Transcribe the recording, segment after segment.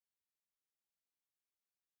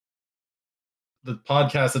the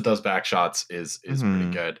podcast that does backshots is pretty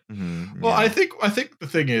good. Well, I think the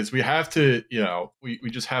thing is we have to, we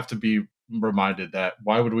just have to be reminded that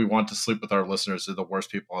why would we want to sleep with our listeners? They're the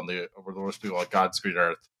worst people on God's green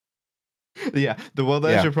earth. Yeah, the Well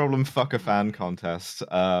There's Your Problem Fuck a Fan contest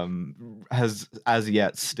has as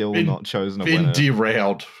yet still not chosen a winner. Been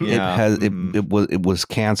derailed. Yeah. It was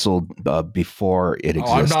canceled before it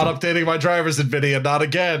existed. I'm not updating my driver's NVIDIA, not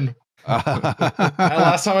again.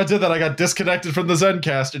 Last time I did that, I got disconnected from the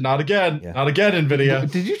Zencaster. Not again. Yeah. Not again, NVIDIA.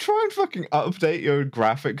 Did you try and fucking update your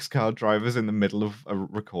graphics card drivers in the middle of a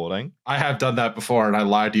recording? I have done that before, and I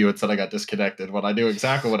lied to you and said I got disconnected when I knew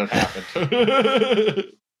exactly what had happened.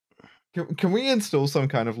 Can we install some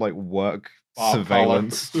kind of like work bomb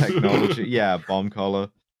surveillance technology? Yeah, bomb collar.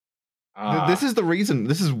 This is the reason.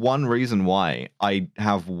 This is one reason why I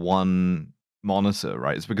have one monitor,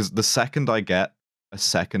 right? It's because the second I get a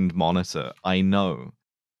second monitor, I know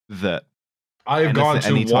that I've gone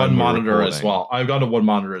to one monitor as well. I've gone to one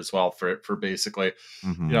monitor as well for basically,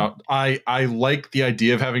 I like the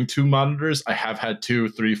idea of having two monitors. I have had 2,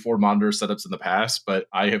 3, 4 monitor setups in the past, but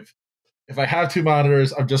if I have 2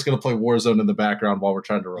 monitors, I'm just going to play Warzone in the background while we're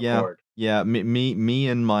trying to record. Yeah. Me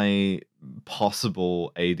and my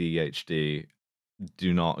possible ADHD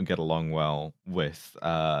do not get along well with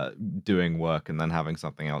doing work and then having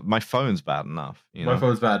something else. My phone's bad enough. My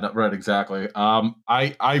phone's bad enough, right? Exactly.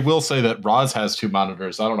 I will say that Roz has 2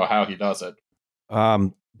 monitors. I don't know how he does it.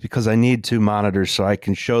 Because I need 2 monitors so I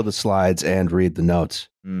can show the slides and read the notes.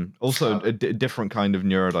 Also, a different kind of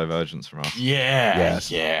neurodivergence from us. Yeah,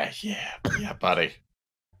 buddy.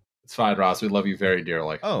 It's fine, Ross. We love you very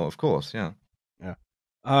dearly. Oh, of course, yeah.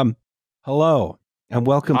 Hello, and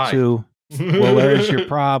welcome to Well, There's Your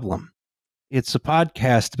Problem. It's a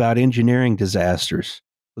podcast about engineering disasters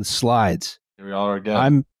with slides. Here we are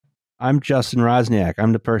again. I'm Justin Rosniak.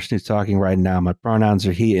 I'm the person who's talking right now. My pronouns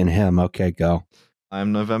are he and him. Okay, go.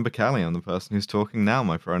 I'm November Callie. I'm the person who's talking now.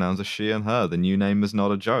 My pronouns are she and her. The new name is not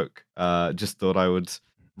a joke. Just thought I would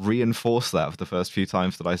reinforce that for the first few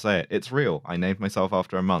times that I say it. It's real. I named myself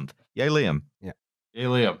after a month. Yay, Liam. Yeah. Yay,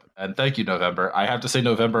 Liam. And thank you, November. I have to say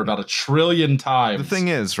November about 1 trillion times. The thing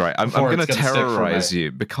is, right, I'm going to terrorize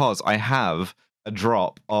you because I have a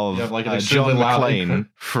drop of John McClane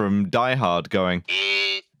from Die Hard going,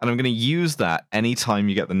 and I'm going to use that anytime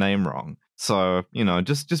you get the name wrong. So,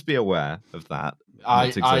 just be aware of that.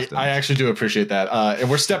 I actually do appreciate that. And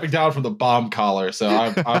we're stepping down from the bomb collar, so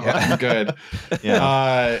I'm good.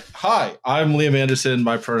 Yeah. Hi, I'm Liam Anderson.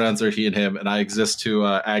 My pronouns are he and him, and I exist to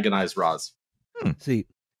agonize Roz. See,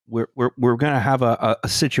 we're gonna have a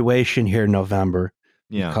situation here in November.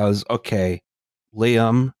 Yeah. Because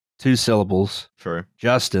Liam 2 syllables. True.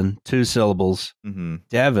 Justin 2 syllables. Mm-hmm.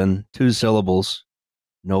 Devin 2 syllables.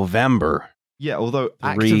 November. Yeah, although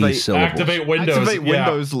 3 syllables. Activate Windows. Activate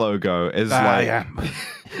Windows logo is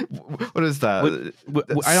what is that?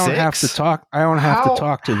 I don't have to talk. I don't have to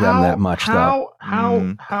talk to them that much, though.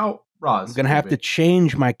 How, Roz? I'm gonna have to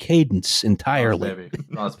change my cadence entirely.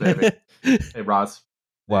 Roz, baby. Hey, Roz.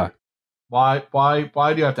 What? Why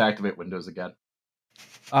do you have to activate Windows again?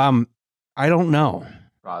 I don't know.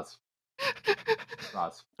 Roz.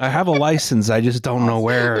 I have a license. I just don't know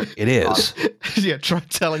where it is. Yeah, try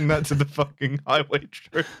telling that to the fucking highway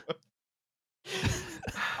trooper.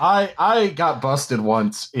 I got busted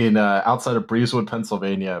once in outside of Breezewood,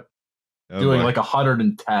 Pennsylvania, doing like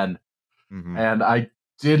 110, and I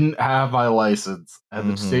didn't have my license,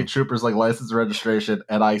 and the state trooper's like license and registration,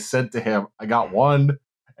 and I said to him, I got one,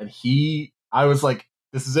 and I was like,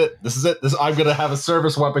 this is it. I'm gonna have a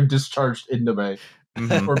service weapon discharged into me.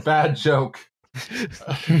 For bad joke.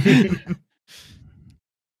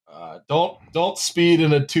 Don't speed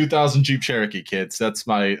in a 2000 Jeep Cherokee, kids. That's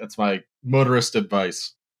my motorist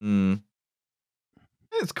advice.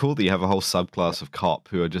 It's cool that you have a whole subclass of cop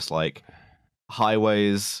who are just like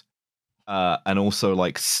highways and also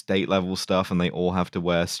like state level stuff, and they all have to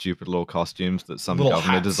wear stupid little costumes that some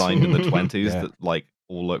governor designed in the 20s that like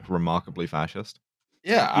all look remarkably fascist.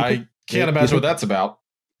 Yeah, I can't imagine what that's about.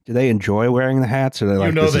 Do they enjoy wearing the hats, or they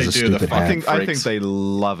like this is a stupid hat? I think they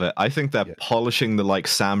love it. I think they're polishing the like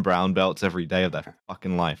Sam Brown belts every day of their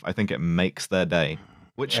fucking life. I think it makes their day.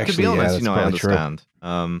 Which, to be honest, I understand.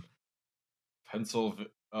 Pennsylvania.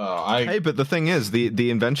 Hey, but the thing is, the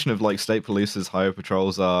invention of like state police's highway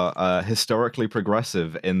patrols are historically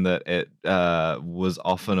progressive in that it was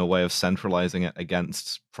often a way of centralizing it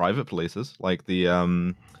against private polices, like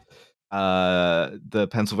the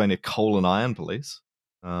Pennsylvania Coal and Iron Police.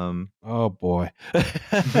 Oh boy.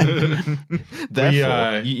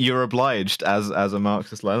 Therefore, you're obliged as a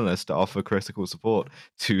Marxist-Leninist to offer critical support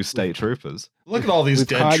to state troopers. Look at all these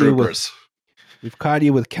dead troopers. We've caught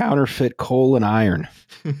you with counterfeit coal and iron.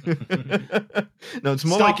 No, it's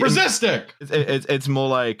more Stop like resisting. It's more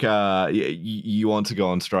like you want to go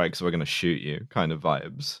on strike, so we're going to shoot you, kind of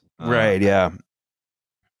vibes. Right? Yeah.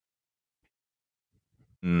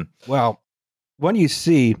 Well, what you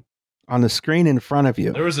see on the screen in front of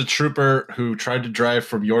you. There was a trooper who tried to drive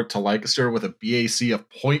from York to Lancaster with a BAC of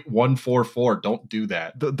 0.144. Don't do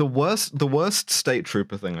that. The worst state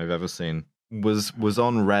trooper thing I've ever seen was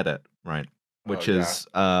on Reddit, right? Which is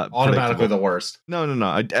automatically the worst. No.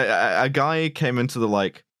 A guy came into the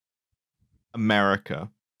like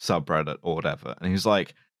America subreddit or whatever, and he's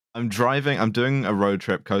like, I'm doing a road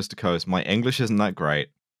trip coast to coast. My English isn't that great.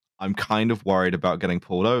 I'm kind of worried about getting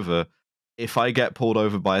pulled over. If I get pulled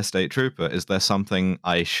over by a state trooper, is there something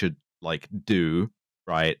I should like do,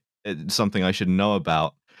 right? It's something I should know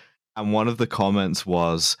about. And one of the comments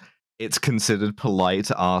was, it's considered polite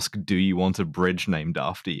to ask, do you want a bridge named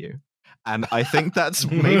after you? And I think that's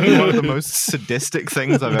maybe one of the most sadistic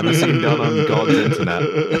things I've ever seen done on God's internet.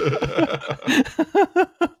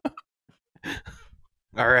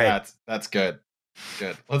 All right. That's good.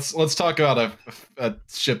 Good. Let's talk about a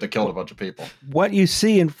ship that killed a bunch of people. What you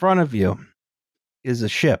see in front of you is a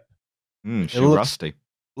ship. It rusty.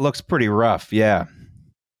 Looks pretty rough, yeah.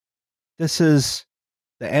 This is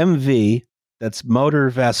the MV, that's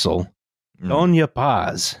motor vessel, Doña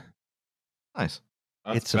Paz. Nice.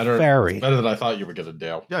 It's a ferry. Better than I thought you were going to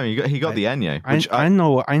do. Yeah, he got the Enye. I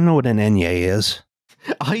know what an Enye is.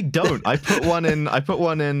 I don't. I put one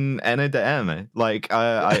in N de M. Like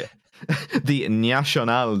the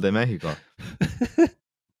Nacional de Mexico.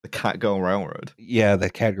 The Catgirl Railroad. Yeah, the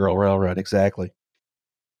Catgirl Railroad, exactly.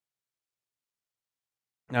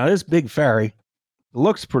 Now this big ferry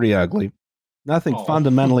looks pretty ugly. Nothing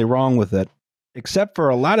fundamentally wrong with it, except for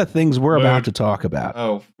a lot of things we're about to talk about.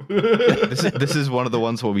 Oh. This is one of the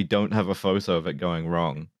ones where we don't have a photo of it going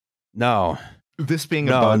wrong. No. This being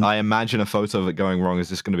a boat, I imagine a photo of it going wrong is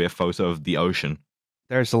just going to be a photo of the ocean.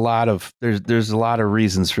 There's a lot of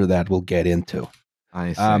reasons for that we'll get into.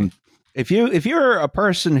 I see. If you're a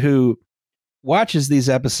person who watches these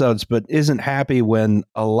episodes but isn't happy when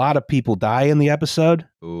a lot of people die in the episode,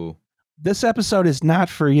 this episode is not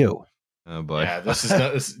for you. Oh boy. Yeah, this is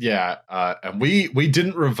and we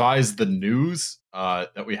didn't revise the news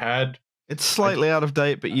that we had. It's slightly out of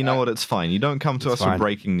date, but you know what? It's fine. You don't come to us with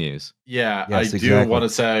breaking news. Yeah, yes, I do want to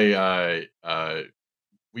say,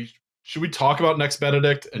 should we talk about Next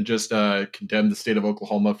Benedict and just condemn the state of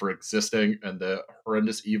Oklahoma for existing and the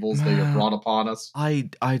horrendous evils they have brought upon us? I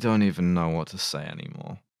don't even know what to say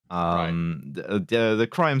anymore. The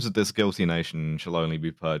crimes of this guilty nation shall only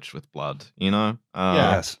be purged with blood, you know?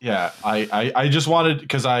 Yes. Yeah. I just wanted,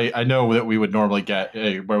 because I know that we would normally get,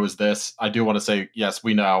 hey, where was this? I do want to say, yes,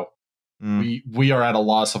 we know. We are at a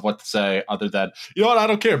loss of what to say other than, you know what, I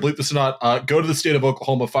don't care, bleep this or not. Go to the state of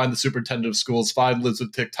Oklahoma, find the superintendent of schools, find Liz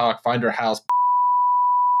with TikTok, find her house.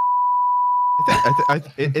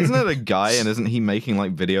 Isn't it a guy, and isn't he making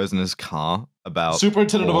like videos in his car about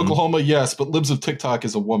superintendent of Oklahoma? Yes, but Libs of TikTok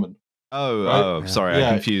is a woman. Sorry,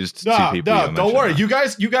 I confused two people. No, don't worry.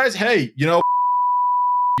 That. You guys, hey, you know,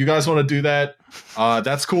 you guys want to do that?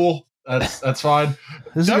 That's cool. That's fine.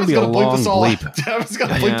 This is gonna be a long bleep. Devin's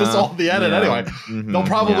gonna bleep this all in the edit anyway. Mm-hmm, they'll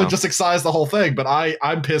probably just excise the whole thing, but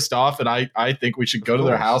I'm pissed off, and I think we should go to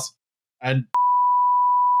their house and.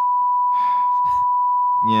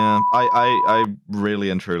 Yeah, I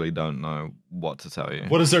really and truly don't know what to tell you.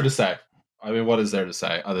 What is there to say? I mean, what is there to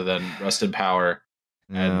say other than rest in power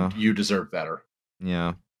and you deserve better?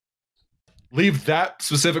 Yeah. Leave that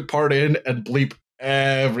specific part in and bleep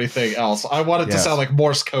everything else. I want it to sound like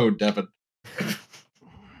Morse code, Devin.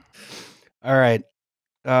 All right.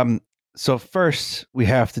 So first we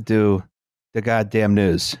have to do the goddamn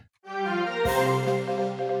news.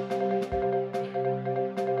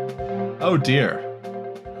 Oh dear.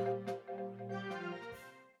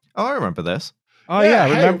 Oh, I remember this. Oh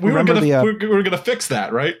yeah, we were gonna fix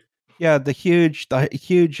that, right? Yeah, the huge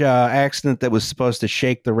accident that was supposed to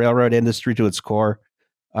shake the railroad industry to its core.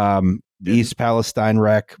 The East Palestine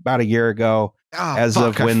wreck about a year ago,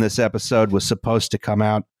 when this episode was supposed to come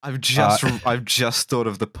out. I've just thought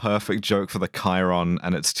of the perfect joke for the Chiron,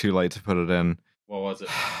 and it's too late to put it in. What was it?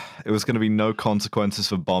 It was going to be no consequences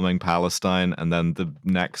for bombing Palestine, and then the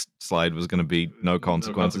next slide was going to be no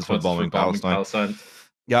consequences for bombing Palestine.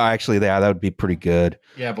 Yeah, actually, that would be pretty good.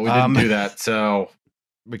 Yeah, but we didn't do that, so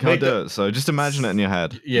we can't do it. So just imagine it in your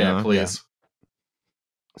head. Yeah, you know? please. Yeah.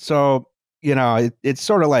 So, you know, it's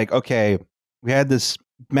sort of like, okay, we had this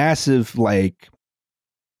massive, like,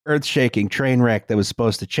 earth-shaking train wreck that was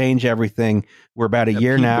supposed to change everything. We're about a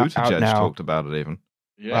year now. Buttigieg talked about it even.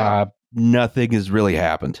 Yeah. nothing has really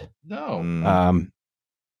happened. No.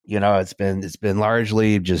 It's been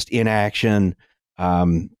largely just inaction.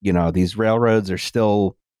 These railroads are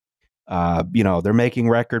still, they're making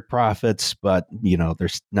record profits, but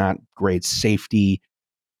there's not great safety.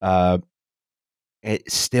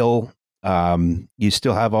 Still, you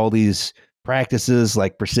still have all these practices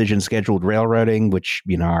like precision scheduled railroading, which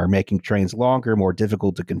are making trains longer, more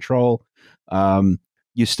difficult to control.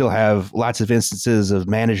 You still have lots of instances of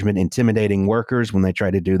management intimidating workers when they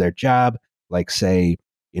try to do their job, like say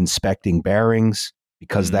inspecting bearings,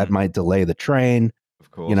 because that might delay the train.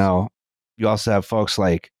 Of course. You also have folks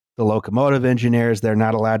like the locomotive engineers. They're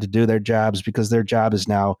not allowed to do their jobs because their job is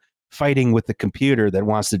now fighting with the computer that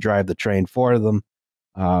wants to drive the train for them.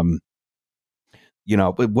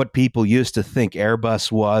 What people used to think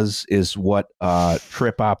Airbus was is what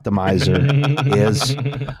Trip Optimizer is.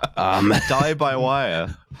 Die by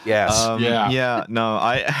wire. Yes. Yeah. No,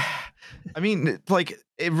 I mean, like,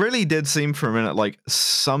 it really did seem for a minute like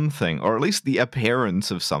something, or at least the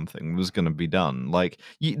appearance of something, was going to be done. Like,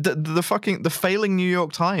 the failing New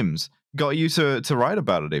York Times got you to write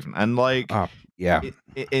about it even, and like,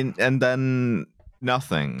 and then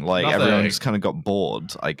nothing. Like, everyone just kind of got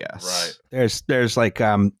bored, I guess. Right. There's like,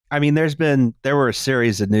 there were a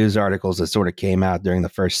series of news articles that sort of came out during the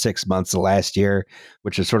first 6 months of last year,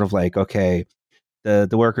 which is sort of like, okay, the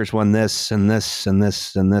workers won this and this and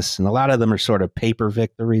this and this, and a lot of them are sort of paper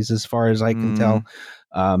victories as far as I can tell.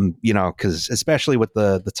 Because especially with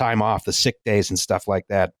the time off, the sick days and stuff like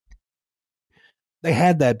that, they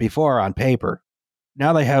had that before on paper.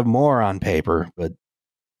 Now they have more on paper, but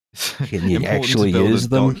can you actually use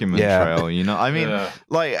them? Document trail, I mean,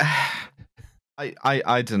 like,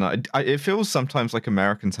 I don't know. It feels sometimes like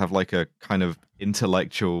Americans have like a kind of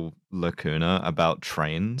intellectual lacuna about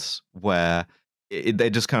trains, where they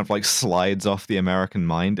just kind of like slides off the American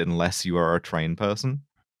mind unless you are a train person.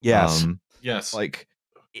 Yes. Yes. Like,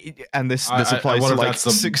 and this applies to like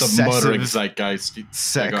successive zeitgeist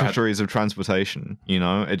secretaries of transportation.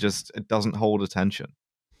 It doesn't hold attention.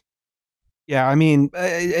 Yeah, I mean,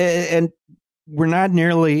 and we're not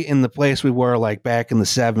nearly in the place we were like back in the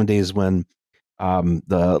 70s when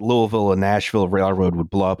the Louisville and Nashville Railroad would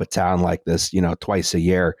blow up a town like this, twice a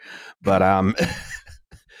year. But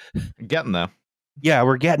getting there. Yeah,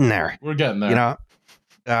 we're getting there. We're getting there.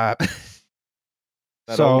 That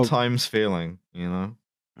old times feeling,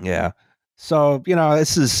 Yeah. So,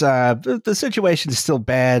 this is the situation is still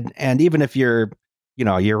bad, and even if you're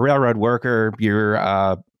a railroad worker, you're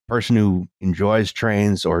a person who enjoys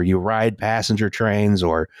trains, or you ride passenger trains,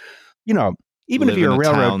 or even if you're a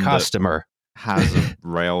railroad customer, has a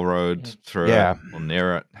railroad through it or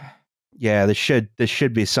near it. Yeah, this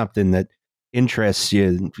should be something that interests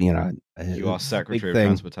you. You are Secretary of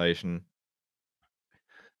Transportation.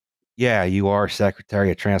 Yeah, you are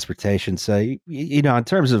Secretary of Transportation. So, in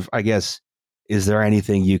terms of, I guess, is there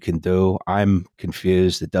anything you can do? I'm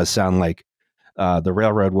confused. It does sound like the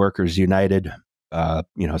Railroad Workers United,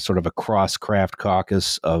 sort of a cross-craft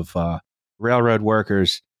caucus of railroad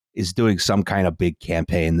workers, is doing some kind of big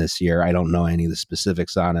campaign this year. I don't know any of the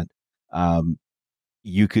specifics on it.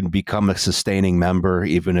 You can become a sustaining member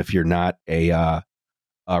even if you're not a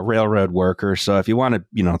railroad worker. So if you want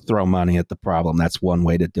to, throw money at the problem, that's one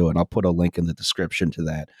way to do it. I'll put a link in the description to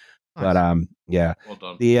that. Nice. But yeah, well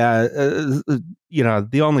done.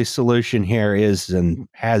 The only solution here is, and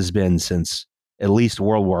has been since at least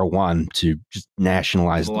World War I, to just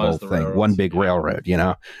nationalize the whole thing. One big railroad,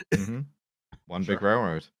 Mm-hmm. One big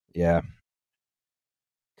railroad. Yeah.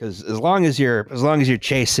 Because as long as you're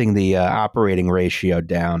chasing the operating ratio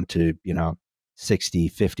down to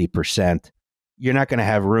 60-50%, you're not going to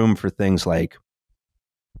have room for things like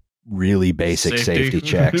really basic safety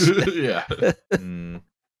checks. Yeah.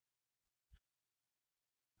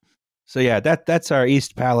 So yeah, that's our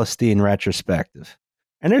East Palestine retrospective,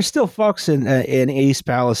 and there's still folks in East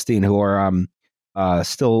Palestine who are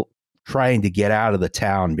still trying to get out of the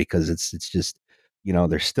town because it's just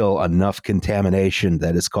there's still enough contamination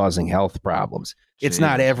that is causing health problems. Jeez. It's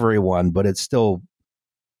not everyone, but it's still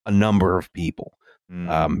a number of people.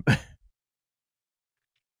 Real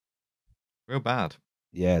bad.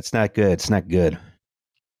 Yeah, it's not good. It's not good.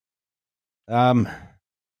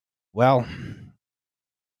 Well,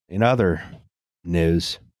 in other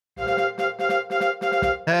news,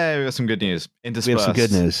 hey, we got some good news. Interspersed. We have some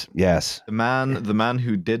good news. Yes, the man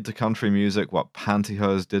who did to country music what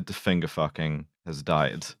pantyhose did to finger fucking has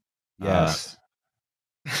died. Yes.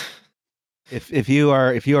 If you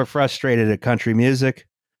are frustrated at country music,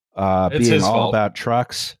 being all about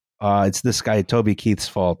trucks, it's this guy Toby Keith's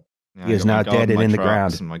fault. Yeah, he is not dead and in the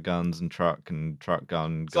ground. And my guns and truck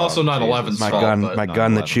gun. It's also 9/11's my fault, gun. but My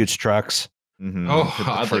gun that shoots trucks. Mm-hmm. Oh,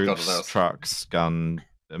 I'd like go to those. Trucks, gun,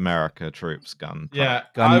 America, troops, gun. Yeah,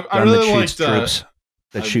 gun really that liked shoots troops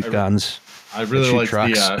that shoot guns. I really liked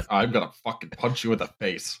trucks. the I'm gonna fucking punch you in the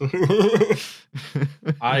face.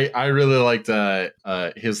 I really liked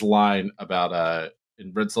his line about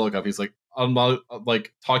in Red Solo Cup. He's like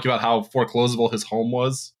like talking about how foreclosable his home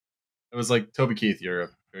was. It was like, Toby Keith, you're a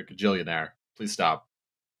gajillionaire. Please stop.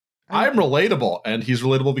 I'm relatable, and he's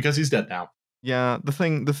relatable because he's dead now. Yeah, the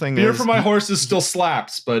thing Beer is, for my horses still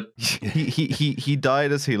slaps, but he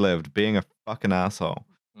died as he lived, being a fucking asshole.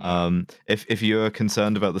 If you're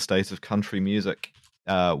concerned about the state of country music,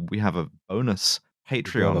 we have a bonus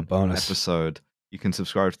Patreon episode. You can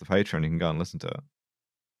subscribe to the Patreon. You can go and listen to it.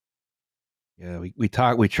 Yeah,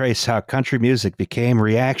 we trace how country music became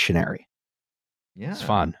reactionary. Yeah, it's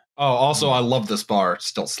fun. Oh, also, I love this bar.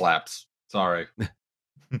 Still slaps. Sorry.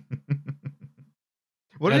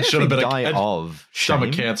 What did he die of?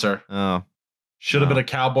 Stomach cancer. Oh, should have been a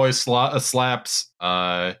cowboy slaps.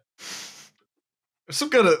 There's some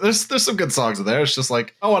good songs in there. It's just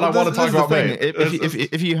like, I want to talk about me.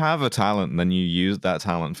 If you have a talent and then you use that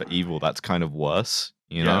talent for evil, that's kind of worse.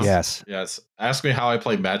 You know? Yes. Ask me how I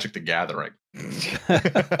play Magic the Gathering.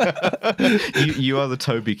 you are the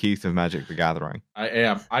Toby Keith of Magic the Gathering. I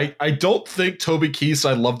am. I don't think Toby Keith's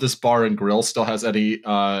I Love This Bar and Grill still has any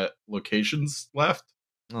locations left.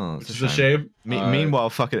 Oh, which is a shame. Meanwhile,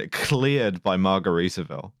 fucking it cleared by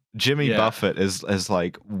Margaritaville. Jimmy Buffett has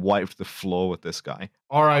like wiped the floor with this guy.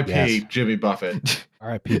 R.I.P. Jimmy Buffett.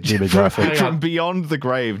 R.I.P. Jimmy Buffett. From beyond the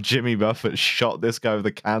grave, Jimmy Buffett shot this guy with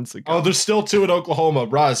a cancer gun. Oh, there's still 2 in Oklahoma.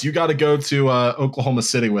 Roz, you got to go to Oklahoma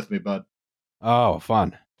City with me, bud. Oh,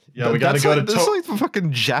 fun. Yeah, we got to go to... There's like the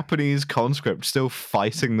fucking Japanese conscript still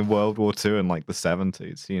fighting the World War II in like the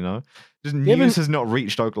 70s, you know? Just news has not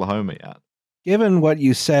reached Oklahoma yet. Given what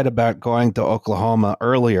you said about going to Oklahoma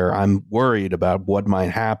earlier, I'm worried about what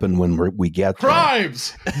might happen when we get there.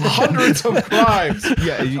 Crimes! Hundreds of crimes!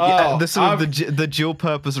 The dual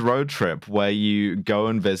purpose road trip where you go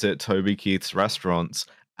and visit Toby Keith's restaurants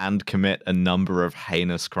and commit a number of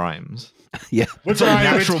heinous crimes. Yeah. Which I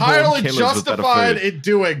am entirely justified in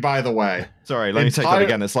doing, by the way. Sorry, let me take that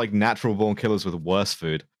again. It's like natural born killers with worse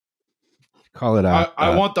food. Call it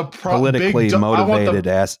I want the politically motivated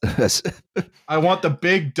ass. I want the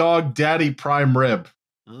big dog daddy prime rib.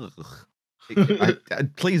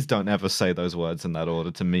 Please don't ever say those words in that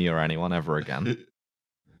order to me or anyone ever again.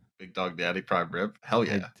 Big dog daddy prime rib. Hell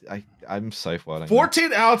yeah. I'm safe wording.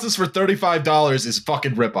 14 ounces for $35 is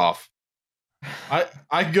fucking ripoff. I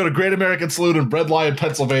can go to Great American Saloon in Red Lion,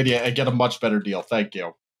 Pennsylvania and get a much better deal. Thank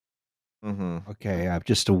you. Mm-hmm. Okay,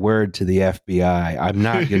 just a word to the FBI. I'm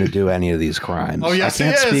not going to do any of these crimes. Oh, yes, I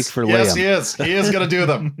can't speak for Liam. Yes, he is. He is going to do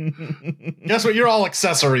them. Guess what? You're all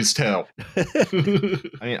accessories, too.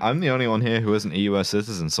 I mean, I'm the only one here who isn't a U.S.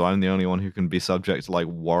 citizen, so I'm the only one who can be subject to, like,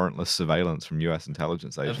 warrantless surveillance from U.S.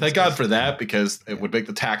 intelligence agencies. Thank God for that, because it would make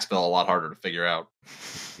the tax bill a lot harder to figure out.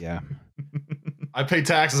 Yeah. I pay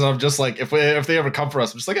taxes, and I'm just like, if they ever come for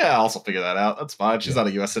us, I'm just like, yeah, I'll also figure that out. That's fine. She's not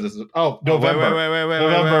a U.S. citizen. Oh, November.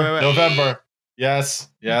 Wait. November. Yes,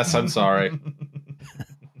 I'm sorry. Fuck,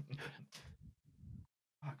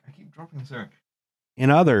 I keep dropping this here.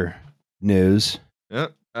 In other news,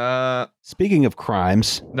 speaking of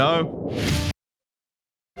crimes, no.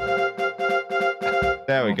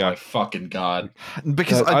 There we go. My fucking God.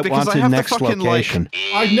 Because I have the fucking location.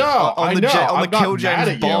 I know. On the Kill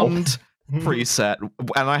James Bond preset,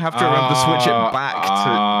 and I have to remember to switch it back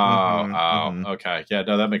to. Okay. Yeah,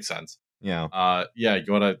 no, that makes sense. Yeah. Yeah,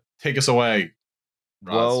 you want to take us away?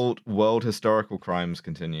 Roz? World historical crimes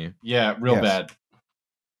continue. Yeah, real bad.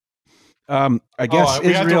 I guess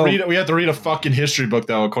we have to read a fucking history book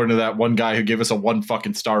though, according to that one guy who gave us a 1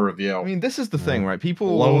 fucking star review. I mean, this is the thing, right? People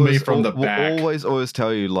blow me from the back. Always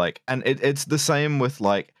tell you like, and it's the same with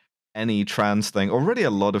like any trans thing, or really a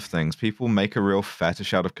lot of things. People make a real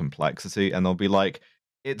fetish out of complexity, and they'll be like,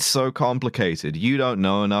 "It's so complicated. You don't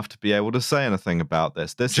know enough to be able to say anything about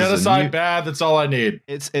this. This genocide bad. That's all I need."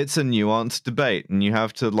 It's a nuanced debate, and you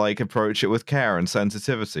have to like approach it with care and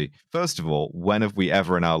sensitivity. First of all, when have we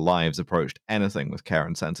ever in our lives approached anything with care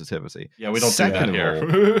and sensitivity? Yeah, we don't. Second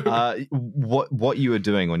do that of all, what you are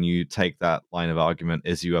doing when you take that line of argument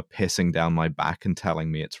is you are pissing down my back and telling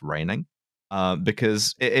me it's raining.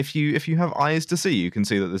 Because if you have eyes to see, you can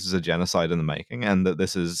see that this is a genocide in the making, and that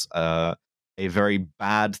this is a very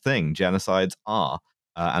bad thing. Genocides are,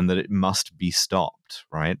 and that it must be stopped.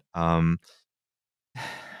 Right?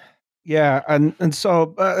 Yeah, and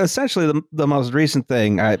so essentially the most recent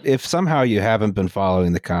thing, if somehow you haven't been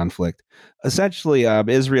following the conflict, essentially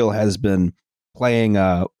Israel has been playing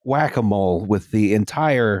whack-a-mole with the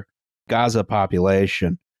entire Gaza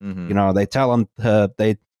population. Mm-hmm. You know, they tell them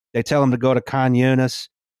to go to Khan Yunis,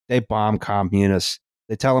 they bomb Khan Yunis.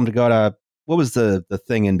 They tell them to go to, what was the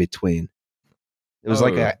thing in between? It was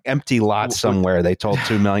like an empty lot somewhere. They told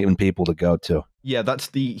 2 million people to go to. Yeah, that's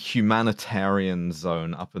the humanitarian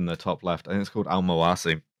zone up in the top left. I think it's called Al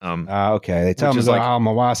Mawasi. Okay, they tell them to go to Al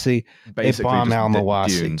Mawasi. They bomb Al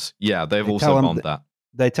Mawasi. Dunes. Yeah, they've also bombed that.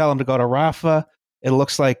 They tell them to go to Rafah. It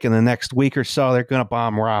looks like in the next week or so they're going to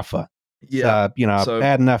bomb Rafah. Yeah,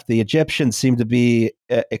 bad enough. The Egyptians seem to be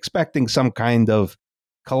expecting some kind of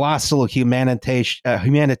colossal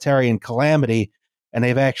humanitarian calamity, and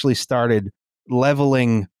they've actually started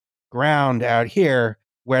leveling ground out here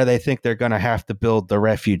where they think they're going to have to build the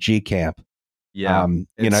refugee camp. Yeah,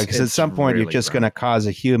 because at some point you're just going to cause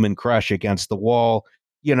a human crush against the wall,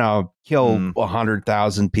 kill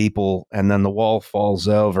 100,000 people, and then the wall falls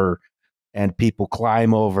over and people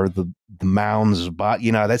climb over the mounds. But,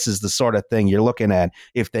 this is the sort of thing you're looking at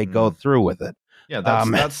if they go through with it. Yeah,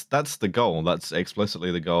 that's the goal. That's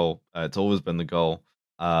explicitly the goal. It's always been the goal.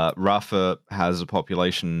 Rafah has a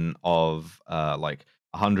population of like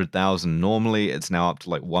 100,000 normally. It's now up to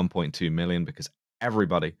like 1.2 million because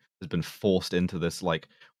everybody has been forced into this like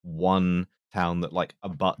one town that like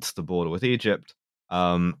abuts the border with Egypt.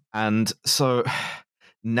 And so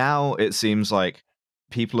now it seems like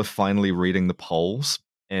people are finally reading the polls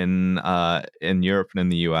in Europe and in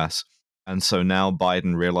the US. And so now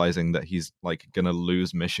Biden realizing that he's like gonna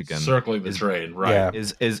lose Michigan, circling the train, right?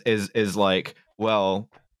 Is like, well,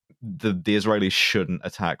 the Israelis shouldn't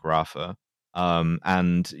attack Rafah.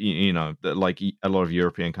 And like a lot of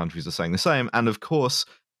European countries are saying the same. And of course,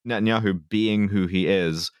 Netanyahu, being who he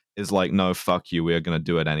is like, no, fuck you, we are gonna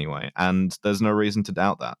do it anyway. And there's no reason to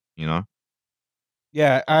doubt that,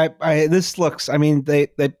 Yeah, this looks. I mean, they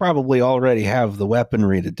probably already have the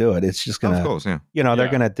weaponry to do it. It's just gonna, of course, yeah. They're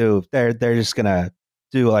gonna do. They're just gonna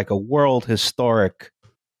do like a world historic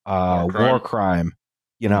war crime.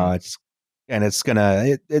 It's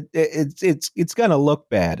gonna look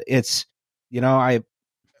bad. It's I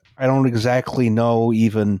don't exactly know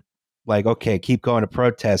even like, okay, keep going to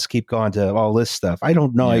protests, keep going to all this stuff. I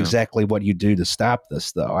don't know exactly what you do to stop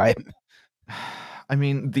this though. I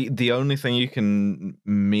mean, the only thing you can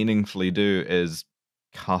meaningfully do is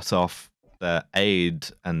cut off their aid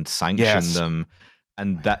and sanction them,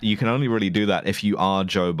 and that you can only really do that if you are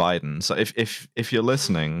Joe Biden. So if you're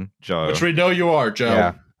listening, Joe, which we know you are,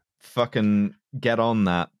 Joe, fucking get on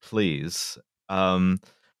that, please.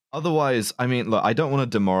 Otherwise, I mean, look, I don't want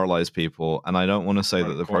to demoralize people, and I don't want to say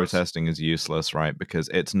that the protesting is useless, right? Because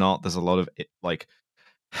it's not. There's a lot of like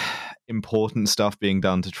important stuff being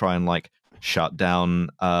done to try and like shut down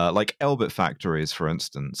like Elbit factories, for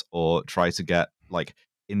instance, or try to get like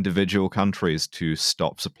individual countries to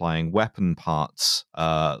stop supplying weapon parts.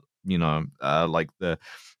 Like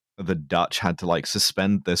the Dutch had to like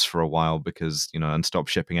suspend this for a while because and stop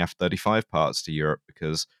shipping F-35 parts to Europe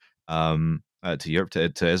because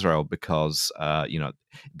to Israel because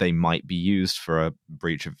they might be used for a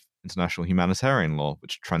breach of international humanitarian law,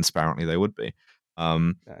 which transparently they would be.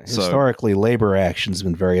 Historically, labor action has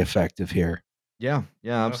been very effective here. Yeah,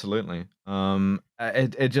 absolutely.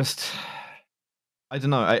 It just, I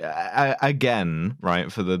don't know. I again,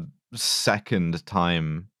 right, for the second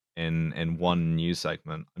time in one news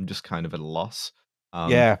segment, I'm just kind of at a loss.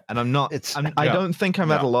 And I'm not. I don't think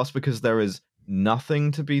I'm at a loss because there is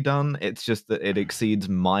nothing to be done. It's just that it exceeds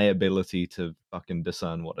my ability to fucking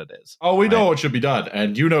discern what it is. Oh, we know what should be done,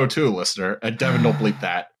 and you know too, listener. And Devin, don't bleep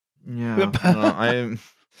that. Yeah,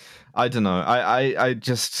 I don't know. I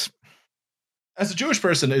just, as a Jewish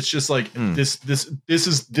person, it's just like this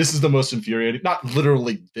is the most infuriating. Not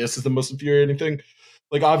literally, this is the most infuriating thing.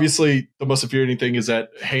 Like, obviously, the most infuriating thing is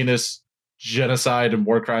that heinous genocide and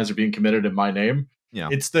war crimes are being committed in my name. Yeah,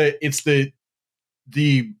 it's the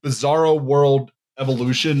bizarro world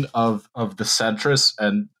evolution of the centrists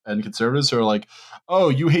and conservatives who are like, oh,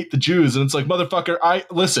 you hate the Jews, and it's like, motherfucker,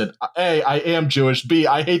 A, I am Jewish, B,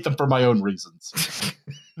 I hate them for my own reasons.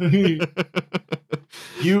 You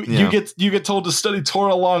get told to study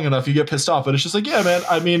Torah long enough, you get pissed off, and it's just like, yeah, man.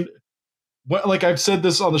 I mean, like I've said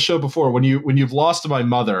this on the show before, when you've lost my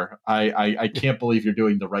mother, I can't believe you're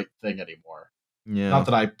doing the right thing anymore. Yeah. Not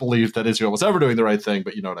that I believe that Israel was ever doing the right thing,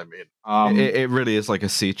 but you know what I mean. It really is like a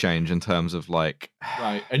sea change in terms of like,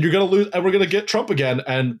 right. And you're gonna lose, and we're gonna get Trump again,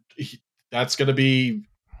 and that's gonna be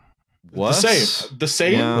worse? The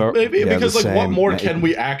same, maybe, because like, what more can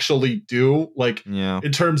we actually do? Like,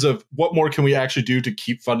 in terms of what more can we actually do to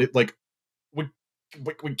keep funding? Like,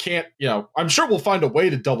 we can't. I'm sure we'll find a way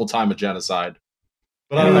to double time a genocide,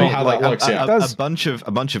 but I don't know how that looks. A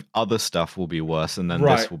bunch of other stuff will be worse, and then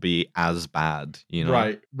this will be as bad.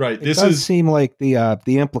 Right. It does seem like the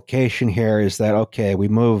implication here is that okay, we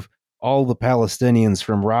move all the Palestinians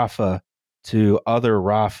from Rafah to other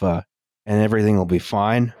Rafah, and everything will be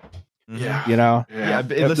fine. Yeah.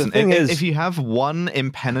 Listen, if you have one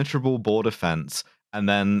impenetrable border fence and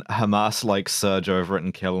then Hamas like surge over it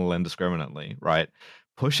and kill indiscriminately, right?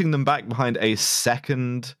 Pushing them back behind a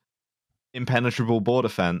second impenetrable border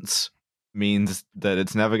fence means that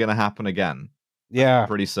it's never going to happen again. Yeah, I'm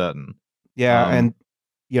pretty certain. Yeah, and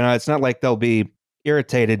it's not like they'll be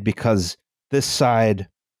irritated because this side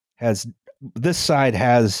has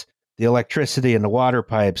the electricity and the water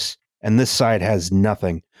pipes, and this side has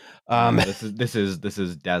nothing. This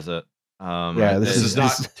is desert. This is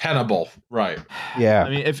not tenable, right? Yeah. I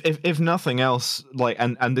mean, if nothing else, like,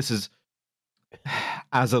 and this is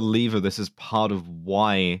as a lever, this is part of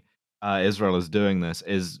why Israel is doing this,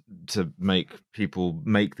 is to make people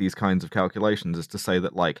make these kinds of calculations, is to say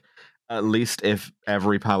that, like, at least if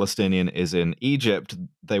every Palestinian is in Egypt,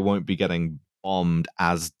 they won't be getting bombed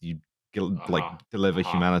as you deliver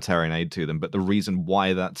humanitarian aid to them. But the reason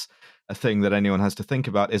why that's a thing that anyone has to think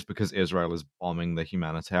about is because Israel is bombing the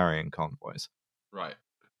humanitarian convoys. Right.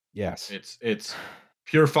 Yes. It's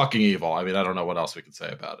pure fucking evil. I mean, I don't know what else we can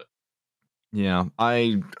say about it. Yeah,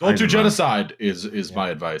 don't do genocide is my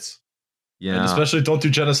advice. Yeah, and especially don't do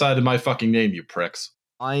genocide in my fucking name, you pricks.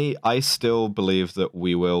 I still believe that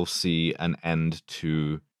we will see an end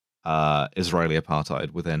to Israeli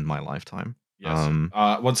apartheid within my lifetime. Yes.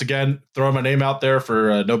 Once again, throw my name out there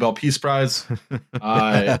for a Nobel Peace Prize.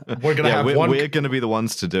 We're gonna we're gonna be the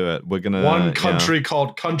ones to do it. We're gonna one country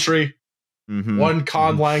called country, one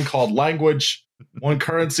conlang called language, one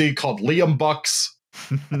currency called Liam Bucks.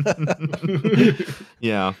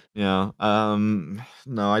 Yeah. No,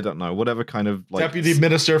 I don't know. Whatever kind of like Deputy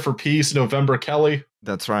Minister for Peace, November Kelly.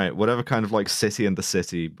 That's right. Whatever kind of like city in the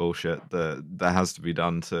city bullshit that has to be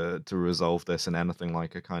done to resolve this in anything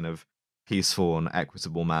like a kind of peaceful and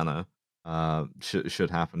equitable manner should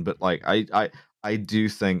happen. But like I do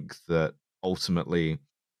think that ultimately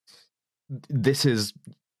this is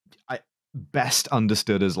best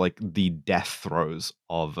understood as like the death throes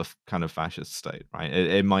of a kind of fascist state, right?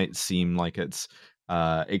 It might seem like it's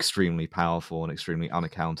extremely powerful and extremely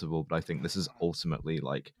unaccountable, but I think this is ultimately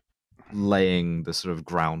like laying the sort of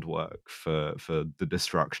groundwork for the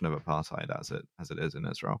destruction of apartheid as it is in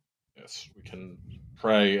Israel. Yes, we can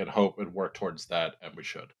pray and hope and work towards that, and we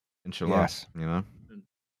should. Inshallah. Yes.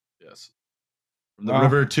 Yes. From the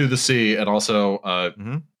river to the sea, and also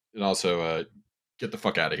get the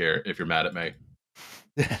fuck out of here if you're mad at me.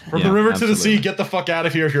 From the river to the sea, get the fuck out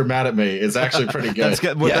of here if you're mad at me is actually pretty good.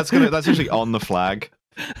 That's actually on the flag.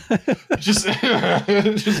 just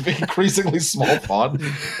be increasingly small font.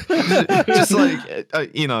 Just like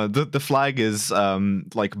the flag is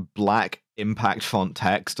like black impact font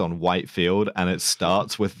text on white field, and it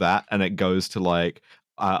starts with that, and it goes to like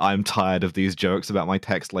I'm tired of these jokes about my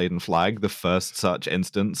text-laden flag. The first such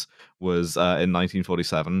instance was in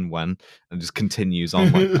 1947 and just continues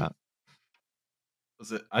on like that.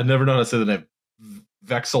 Was it? I never know how to say the name.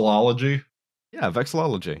 Vexillology. Yeah,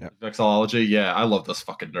 vexillology. Yeah. Vexillology. Yeah, I love those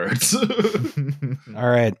fucking nerds. All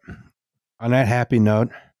right. On that happy note,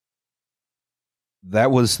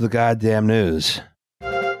 that was the goddamn news.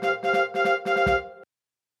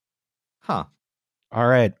 Huh. All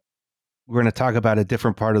right. We're going to talk about a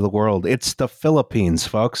different part of the world. It's the Philippines,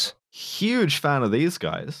 folks. Huge fan of these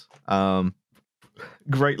guys.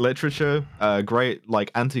 Great literature, great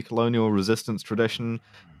like anti-colonial resistance tradition,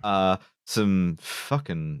 some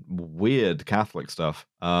fucking weird Catholic stuff.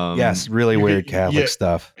 Yes, really weird Catholic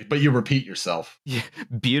stuff. But you repeat yourself. Yeah,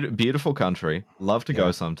 beautiful country. Love to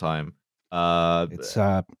go sometime. It's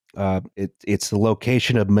the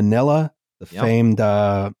location of Manila, the famed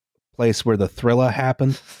place where the Thriller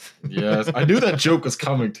happened. Yes, I knew that joke was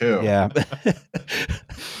coming too. Yeah.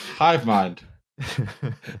 Hive mind.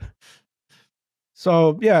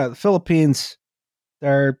 So yeah, the Philippines,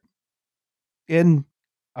 they're in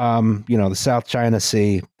the South China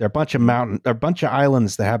Sea. They're a bunch of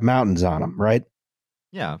islands that have mountains on them, right?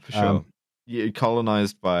 Yeah, for sure.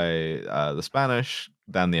 Colonized by the Spanish,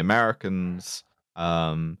 then the Americans,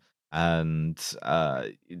 I don't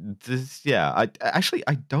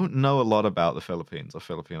know a lot about the Philippines or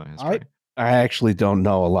Filipino history. I actually don't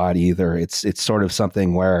know a lot either. It's sort of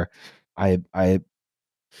something where I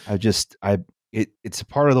it's a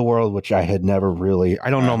part of the world which I had never really. I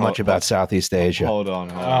don't know much about Southeast Asia. Hold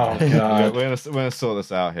on. Oh God, we're gonna sort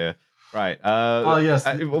this out here. Right. yes.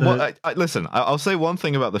 Listen, I'll say one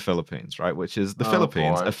thing about the Philippines, right? Which is the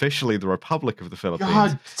Philippines, officially the Republic of the Philippines,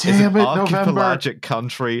 God damn is it, an archipelagic November.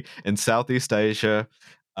 country in Southeast Asia.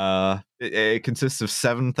 It consists of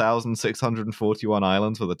 7,641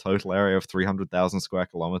 islands with a total area of 300,000 square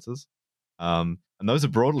kilometers. And those are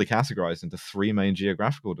broadly categorized into three main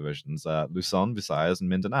geographical divisions: Luzon, Visayas, and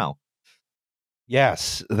Mindanao.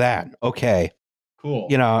 Yes, that. Okay. Cool.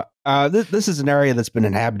 This is an area that's been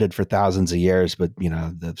inhabited for thousands of years, but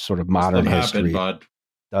the sort of modern history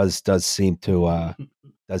does seem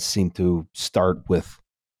to start with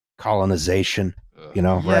colonization.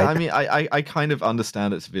 Yeah, right? I mean, I kind of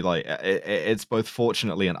understand it to be like it's both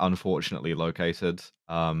fortunately and unfortunately located.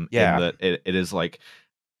 In that it is like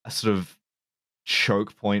a sort of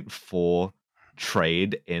choke point for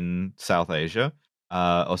trade in South Asia,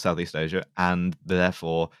 or Southeast Asia, and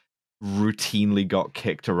therefore routinely got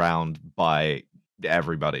kicked around by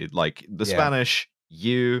everybody, like the Spanish,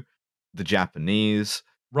 the Japanese,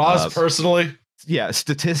 Roz personally. Yeah,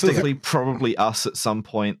 statistically, probably us at some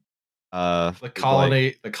point. The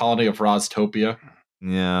colony of Roztopia.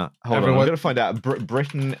 Yeah, hold on. I'm gonna find out.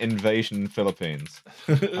 Britain invasion Philippines.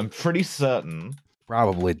 I'm pretty certain.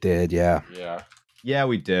 Probably did. Yeah. Yeah,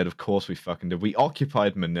 we did. Of course, we fucking did. We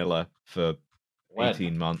occupied Manila for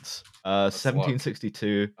 18 months.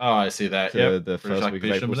 1762. Oh, I see that. Yeah, the first week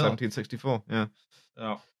of April, 1764. Yeah.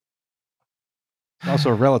 Oh. It's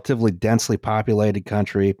also a relatively densely populated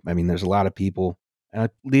country. I mean, there's a lot of people.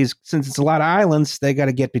 Since it's a lot of islands, they got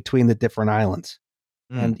to get between the different islands.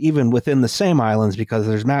 And even within the same islands, because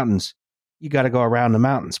there's mountains, you got to go around the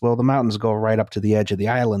mountains. Well, the mountains go right up to the edge of the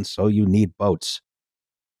island, so you need boats.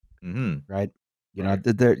 Right?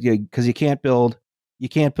 Because you can't build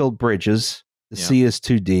bridges. The sea is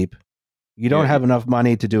too deep. You don't have enough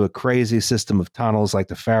money to do a crazy system of tunnels like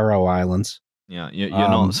the Faroe Islands. Yeah, you're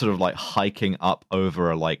not sort of like hiking up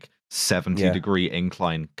over a like 70-degree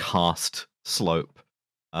incline karst slope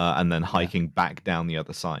and then hiking back down the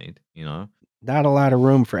other side, Not a lot of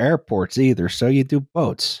room for airports either, so you do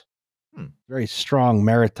boats. Very strong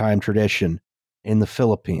maritime tradition in the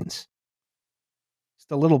Philippines.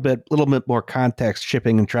 Just a little bit more context.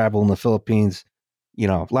 Shipping and travel in the Philippines.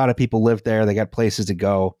 A lot of people live there. They got places to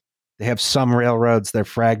go. They have some railroads. They're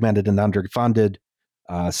fragmented and underfunded.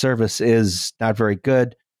 Service is not very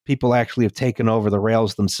good. People actually have taken over the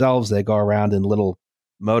rails themselves. They go around in little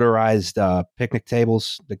motorized picnic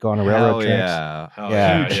tables that go on a railroad tracks.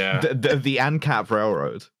 Yeah. The ANCAP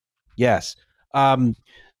Railroad. Yes.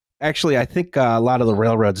 Actually, I think a lot of the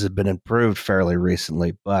railroads have been improved fairly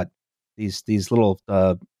recently, but these little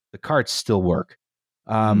the carts still work.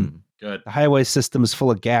 Good. The highway system is full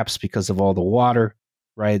of gaps because of all the water,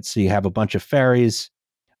 right? So you have a bunch of ferries.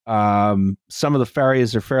 Some of the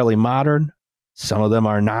ferries are fairly modern. Some of them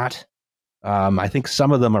are not. I think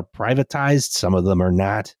some of them are privatized. Some of them are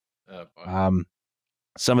not.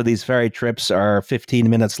 Some of these ferry trips are 15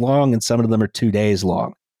 minutes long, and some of them are 2 days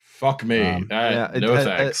long. Fuck me. No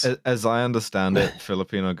thanks. As I understand it,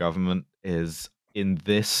 Filipino government is in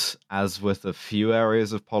this, as with a few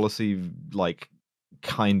areas of policy, like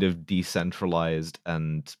kind of decentralized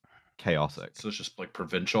and chaotic. So it's just like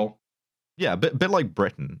provincial. Yeah, a bit like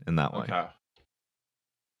Britain in that way. Okay.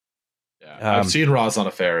 Yeah, I've seen Roz on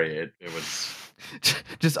a ferry. It was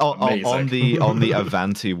just on the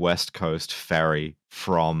Avanti West Coast ferry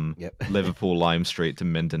from Liverpool Lime Street to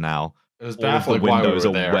Mindanao. It was baffling. The windows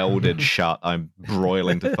why we were are welded shut. I'm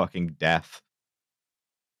broiling to fucking death.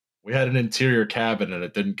 We had an interior cabin and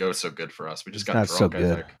it didn't go so good for us. We just got drunk,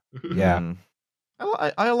 I think. Yeah.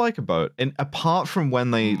 I like a boat, and apart from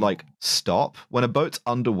when they like stop, when a boat's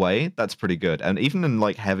underway, that's pretty good. And even in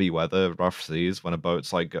like heavy weather, rough seas, when a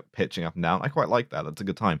boat's like pitching up and down, I quite like that. That's a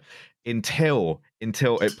good time. Until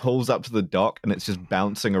it pulls up to the dock and it's just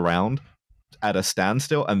bouncing around at a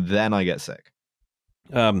standstill, and then I get sick.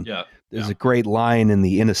 There's a great line in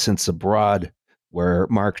The Innocents Abroad where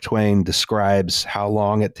Mark Twain describes how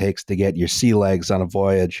long it takes to get your sea legs on a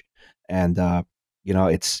voyage, and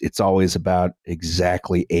it's always about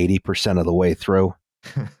exactly 80% of the way through.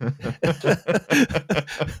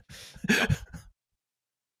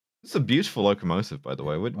 It's a beautiful locomotive, by the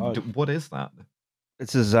way. What is that?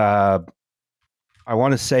 This is I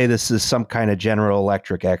want to say this is some kind of General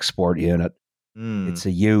Electric export unit. It's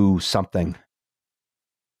a U something.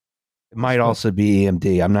 It might also be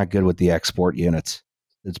EMD. I'm not good with the export units.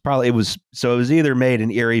 It was either made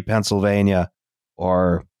in Erie, Pennsylvania,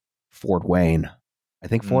 or Fort Wayne. I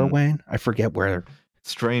think Fort Wayne. I forget where.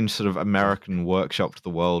 strange sort of American workshop to the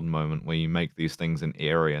world moment where you make these things in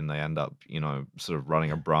Erie and they end up, sort of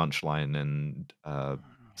running a branch line in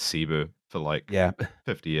Cebu for like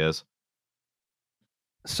 50 years.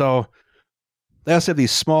 So they also have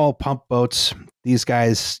these small pump boats. These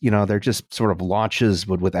guys, they're just sort of launches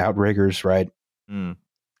but with outriggers, right? Mm.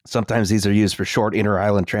 Sometimes these are used for short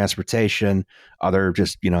inter-island transportation, other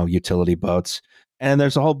just, utility boats. And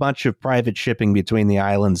there's a whole bunch of private shipping between the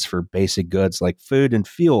islands for basic goods like food and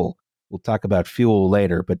fuel. We'll talk about fuel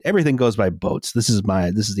later, but everything goes by boats. This is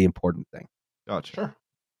the important thing. Gotcha. Sure.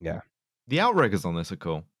 Yeah. The outriggers on this are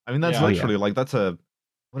cool. I mean, that's literally like, that's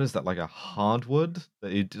what is that, like a hardwood?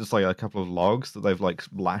 That you just like a couple of logs that they've like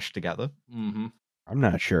lashed together? Mm-hmm. I'm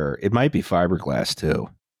not sure. It might be fiberglass too.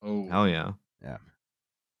 Oh. Hell yeah. Yeah.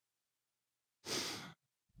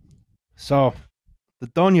 So, the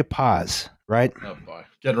Doña Paz, right? Oh boy,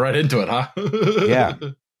 getting right into it, huh? Yeah.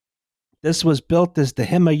 This was built as the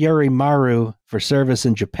Himayuri Maru for service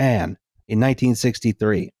in Japan in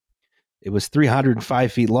 1963. It was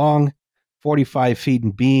 305 feet long, 45 feet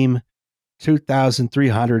in beam,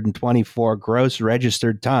 2,324 gross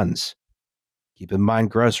registered tons. Keep in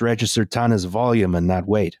mind, gross registered ton is volume and not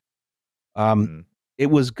weight. It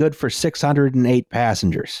was good for 608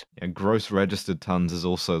 passengers. Yeah, gross registered tons is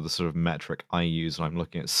also the sort of metric I use when I'm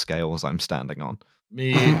looking at scales I'm standing on.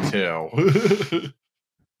 Me too.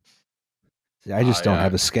 See, I just don't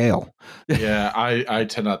have a scale. Yeah, I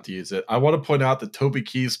tend not to use it. I want to point out that Toby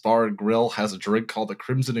Keith's Bar and Grill has a drink called the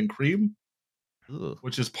Crimson and Cream,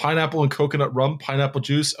 which is pineapple and coconut rum, pineapple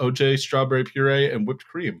juice, OJ, strawberry puree, and whipped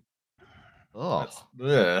cream. Oh.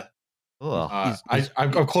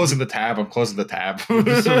 I'm closing the tab.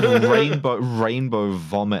 This sort of rainbow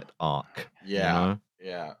vomit arc. Yeah.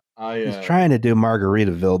 Yeah. He's trying to do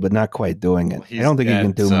Margaritaville, but not quite doing it. I don't think he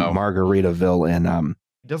can do Margaritaville in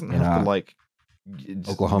he doesn't have to like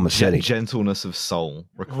Oklahoma City. Gentleness of soul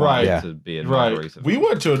required to be in Margaritaville. We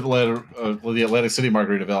went to the Atlantic City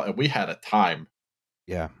Margaritaville, and we had a time.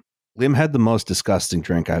 Yeah. Liam had the most disgusting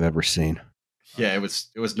drink I've ever seen. Yeah, it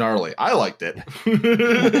was gnarly. I liked it.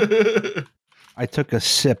 I took a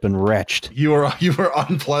sip and retched. You were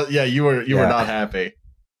unpleasant. Yeah, you were not happy.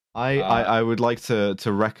 I would like to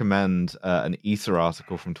recommend an Ether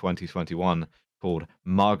article from 2021 called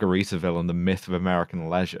Margaritaville and the Myth of American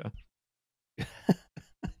Leisure.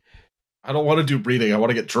 I don't want to do reading. I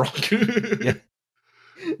want to get drunk. Yeah.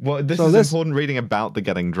 Well, this is important reading about the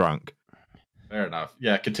getting drunk. Fair enough.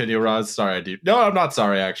 Yeah, continue, Roz. Sorry, I do. No, I'm not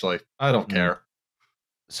sorry, actually. I don't care.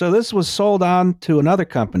 So this was sold on to another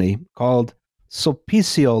company called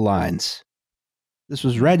Sulpicio Lines. This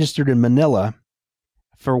was registered in Manila.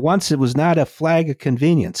 For once, it was not a flag of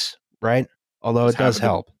convenience, right? Although it does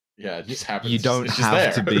help. Yeah, it just happens. You don't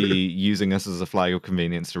have to be using us as a flag of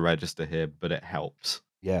convenience to register here, but it helps.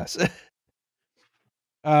 Yes.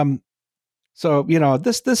 So,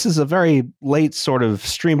 this is a very late sort of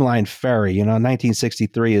streamlined ferry.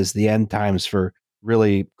 1963 is the end times for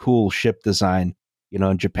really cool ship design.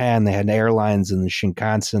 In Japan, they had airlines, and the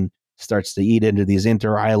Shinkansen starts to eat into these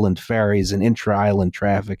inter-island ferries and intra-island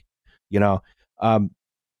traffic. And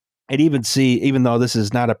even though this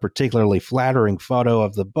is not a particularly flattering photo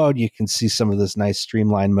of the boat, you can see some of this nice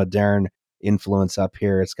streamlined modern influence up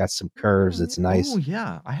here. It's got some curves. It's nice. Oh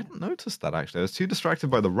yeah, I hadn't noticed that actually. I was too distracted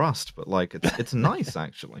by the rust, but like it's nice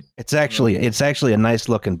actually. It's actually a nice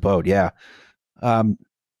looking boat. Yeah.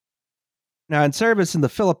 Now in service in the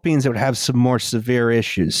Philippines, it would have some more severe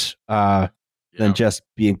issues than just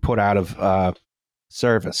being put out of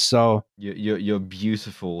service. So your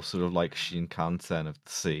beautiful sort of like Shinkansen of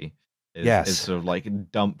the sea is sort of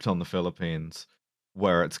like dumped on the Philippines,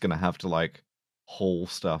 where it's gonna have to like haul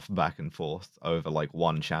stuff back and forth over like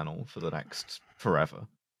one channel for the next forever.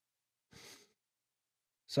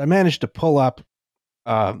 So I managed to pull up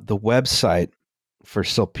the website for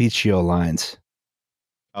Sulpicio Lines.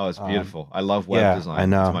 Oh, it's beautiful. I love web design. I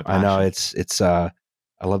know. It's I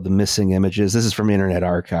love the missing images. This is from Internet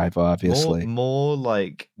Archive, obviously.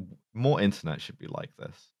 More internet should be like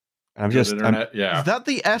this. Is that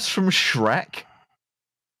the S from Shrek?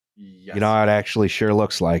 Yes. It actually sure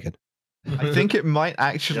looks like it. I think it might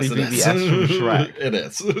actually be the S from Shrek. It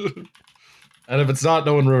is. And if it's not,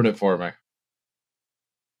 no one ruin it for me.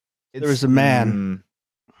 There was a man,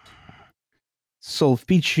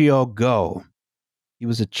 Sulpicio Go. He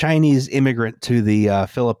was a Chinese immigrant to the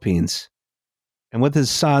Philippines. And with his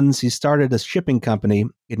sons, he started a shipping company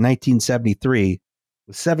in 1973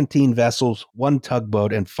 with 17 vessels, 1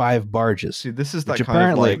 tugboat, and 5 barges. See, this is that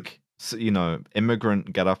kind of like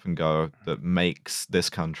immigrant get up and go that makes this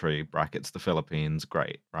country (brackets the Philippines)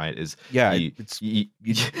 great, right?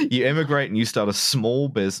 You immigrate and you start a small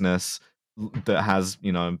business that has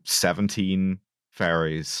 17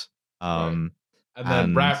 ferries. Right.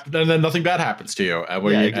 And then nothing bad happens to you. And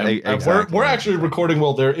we're actually recording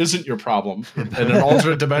while there isn't your problem in an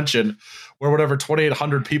alternate dimension where whatever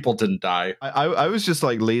 2,800 people didn't die. I was just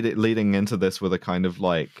like leading into this with a kind of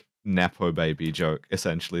like Nepo baby joke,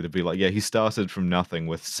 essentially, to be like, yeah, he started from nothing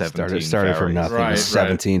with 17 started from nothing with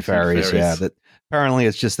 17 ferries. Yeah, that apparently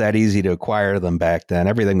it's just that easy to acquire them back then.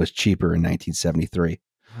 Everything was cheaper in 1973.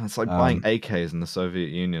 It's like buying AKs in the Soviet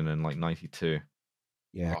Union in like 92.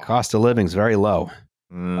 Yeah, cost of living is very low.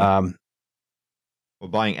 We're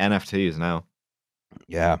buying NFTs now.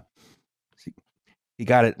 Yeah. He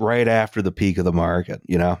got it right after the peak of the market,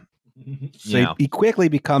 So he quickly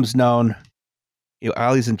becomes known,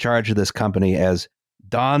 while he's in charge of this company, as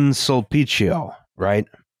Don Sulpicio, right?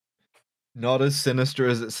 Not as sinister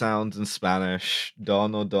as it sounds in Spanish.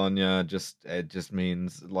 Don or Doña just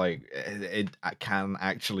means like it can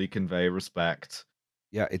actually convey respect.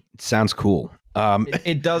 Yeah, it sounds cool.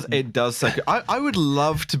 It does. I would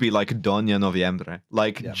love to be like Doña Noviembre,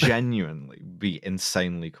 genuinely be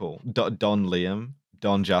insanely cool. Don Liam,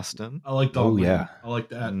 Don Justin. I like Don. Oh yeah, I like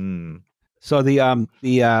that. So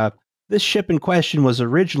this ship in question was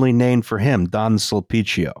originally named for him, Don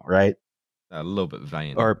Sulpicio, right? A little bit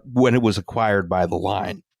vain. Or when it was acquired by the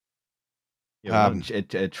line. Yeah,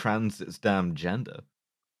 it trans its damn gender.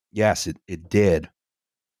 Yes, it did.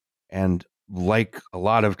 And like a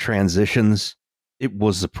lot of transitions, it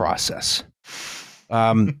was a process.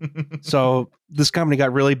 So this company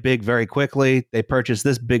got really big very quickly. They purchased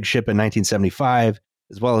this big ship in 1975,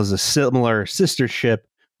 as well as a similar sister ship,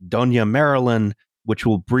 Doña Marilyn, which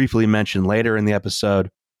we'll briefly mention later in the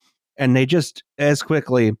episode. And they just as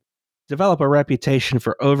quickly develop a reputation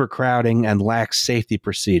for overcrowding and lax safety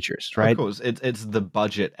procedures, right? Of course, it's the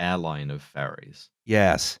budget airline of ferries.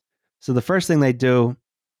 Yes. So the first thing they do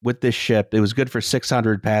with this ship, it was good for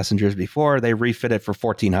 600 passengers before. They refit it for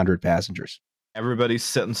 1,400 passengers. Everybody's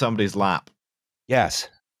sitting somebody's lap. Yes.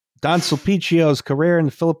 Don Sulpicio's career in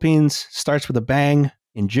the Philippines starts with a bang.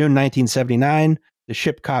 In June 1979, the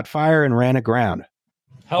ship caught fire and ran aground.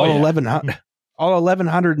 All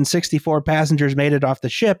 1,164 passengers made it off the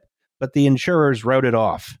ship, but the insurers wrote it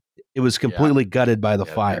off. It was completely gutted by the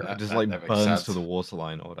fire. It just burns to the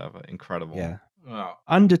waterline or whatever. Incredible. Yeah. Wow.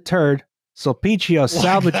 Undeterred, Sulpicio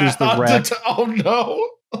salvages the wreck. Oh no!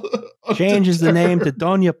 Changes the name to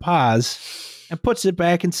Doña Paz and puts it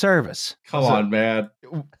back in service. Come on, man.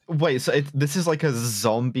 Wait, so this is like a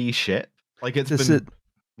zombie ship? Like it's been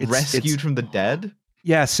rescued from the dead?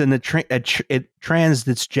 Yes, and it transed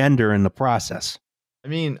its gender in the process. I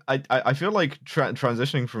mean, I feel like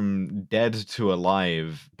transitioning from dead to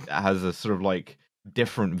alive has a sort of like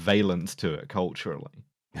different valence to it culturally.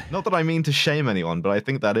 Not that I mean to shame anyone, but I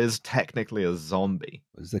think that is technically a zombie.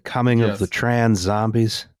 It was the coming of the trans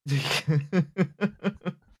zombies. I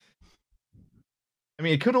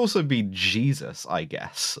mean, it could also be Jesus, I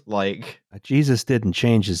guess. Like Jesus didn't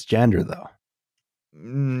change his gender, though.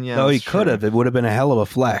 Yeah, though he could have. It would have been a hell of a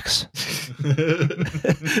flex.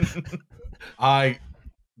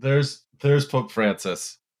 There's Pope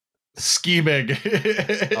Francis scheming.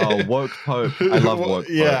 Oh, woke Pope! I love woke Pope.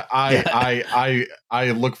 Yeah, I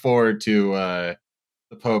look forward to the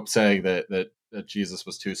Pope saying that Jesus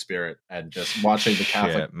was two-spirit and just watching the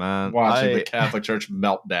the Catholic Church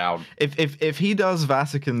melt down. If he does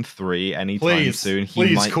Vatican III anytime soon,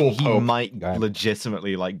 he might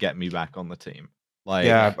legitimately like get me back on the team. Like,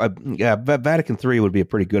 Vatican III would be a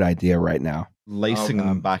pretty good idea right now. Lacing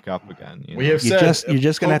them back up again. We have said you're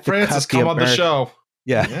just gonna have to Francis come on the show.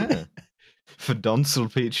 Yeah. For Don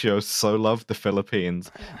Sulpicio so loved the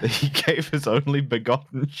Philippines that he gave his only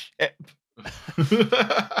begotten ship.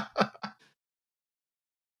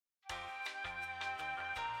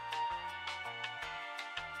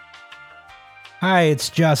 Hi, it's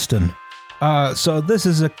Justin. So this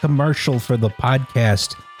is a commercial for the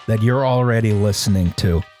podcast that you're already listening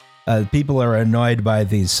to. People are annoyed by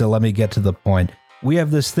these, so let me get to the point. We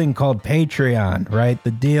have this thing called Patreon, right?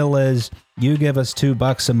 The deal is you give us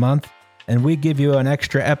 $2 a month, and we give you an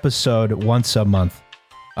extra episode once a month.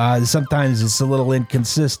 Sometimes it's a little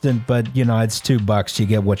inconsistent, but it's $2. You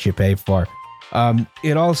get what you pay for.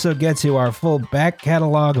 It also gets you our full back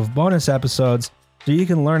catalog of bonus episodes, so you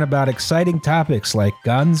can learn about exciting topics like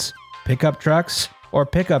guns, pickup trucks, or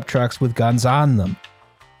pickup trucks with guns on them.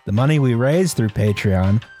 The money we raise through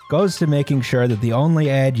Patreon goes to making sure that the only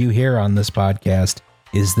ad you hear on this podcast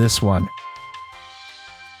is this one.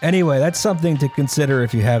 Anyway, that's something to consider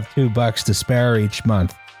if you have $2 to spare each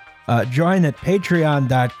month. Join at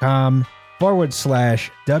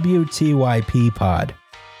patreon.com/WTYP pod.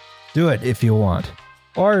 Do it if you want.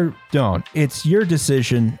 Or don't. It's your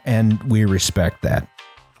decision, and we respect that.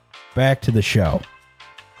 Back to the show.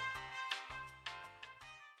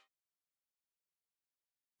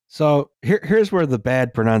 So here's where the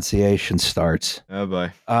bad pronunciation starts. Oh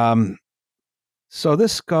boy. So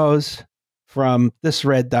this goes from this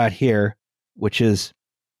red dot here, which is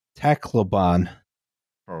Tacloban.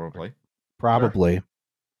 Probably. Sure.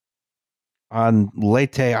 On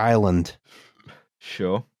Leyte Island.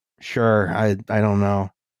 Sure. I don't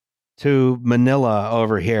know. To Manila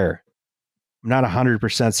over here. I'm not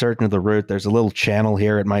 100% certain of the route. There's a little channel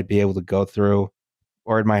here it might be able to go through,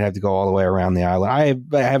 or it might have to go all the way around the island. I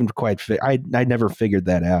haven't quite I never figured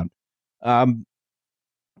that out.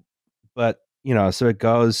 But, so it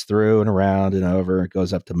goes through and around and over. It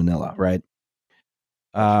goes up to Manila, right?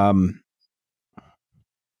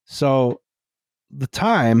 So the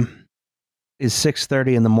time is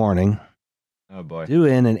 6:30 in the morning. Oh boy. Due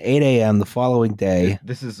in at 8 a.m. the following day.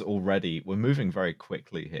 This is already, we're moving very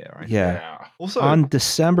quickly here, right? Yeah. Also, on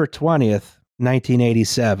December 20th,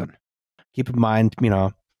 1987. Keep in mind,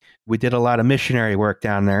 we did a lot of missionary work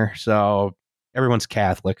down there, so everyone's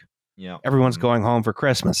Catholic. Yeah. Everyone's going home for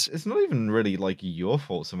Christmas. It's not even really like your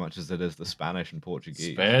fault so much as it is the Spanish and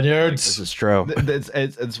Portuguese. Spaniards. This is true.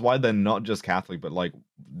 It's why they're not just Catholic, but like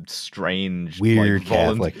strange, weird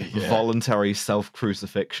Catholic, voluntary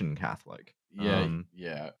self-crucifixion Catholic.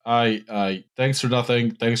 Yeah. I thanks for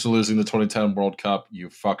nothing. Thanks for losing the 2010 World Cup, you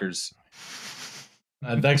fuckers.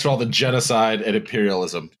 And thanks for all the genocide and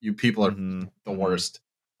imperialism. You people are the worst.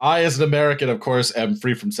 I, as an American, of course, am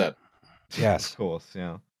free from sin. Yes. Of course,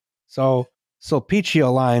 yeah. So Peachy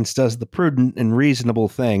Alliance does the prudent and reasonable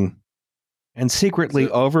thing and secretly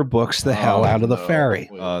overbooks the hell out of the ferry.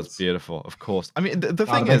 Oh, it's beautiful. Of course. I mean, the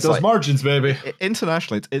thing is, those margins, baby.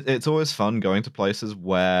 Internationally, it's always fun going to places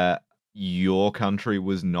where your country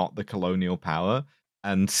was not the colonial power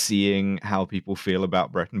and seeing how people feel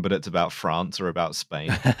about Britain, but it's about France or about Spain.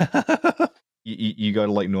 you go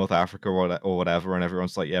to like North Africa or whatever, and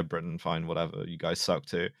everyone's like, yeah, Britain, fine, whatever. You guys suck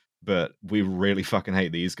too. But we really fucking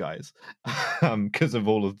hate these guys because of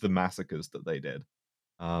all of the massacres that they did.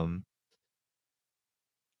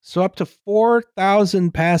 So up to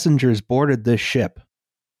 4,000 passengers boarded this ship.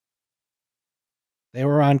 They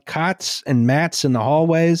were on cots and mats in the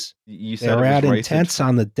hallways. You said they were out in tents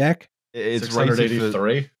on the deck. It's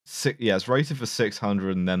 683. It's rated for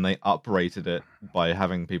 600, and then they uprated it by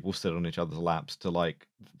having people sit on each other's laps to like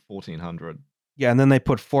 1,400. Yeah, and then they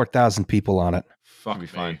put 4,000 people on it. Should be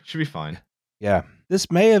fine. Should be fine. Yeah. This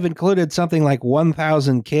may have included something like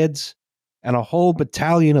 1,000 kids and a whole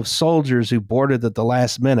battalion of soldiers who boarded at the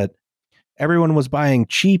last minute. Everyone was buying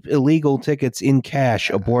cheap, illegal tickets in cash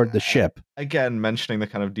aboard the ship. Again, mentioning the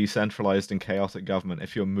kind of decentralized and chaotic government.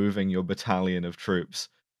 If you're moving your battalion of troops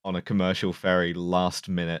on a commercial ferry last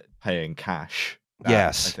minute paying cash, that,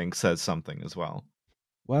 yes, I think says something as well.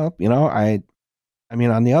 Well, I mean,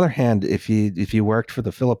 on the other hand, if you worked for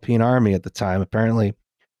the Philippine Army at the time, apparently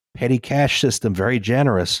petty cash system, very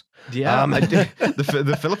generous. Yeah,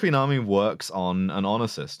 the Philippine Army works on an honor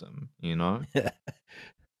system, The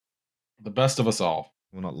best of us all.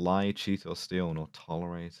 Will not lie, cheat, or steal, nor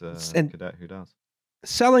tolerate a cadet who does.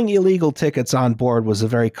 Selling illegal tickets on board was a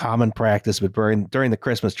very common practice, but during the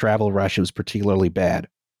Christmas travel rush, it was particularly bad.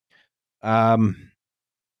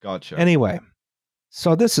 Gotcha. Anyway,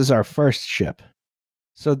 so this is our first ship.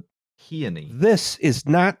 So Peony. This is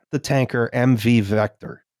not the tanker MV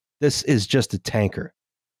Vector. This is just a tanker.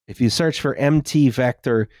 If you search for MT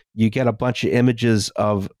Vector, you get a bunch of images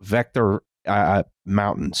of Vector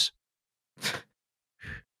mountains.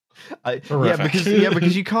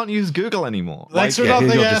 Because you can't use Google anymore. Google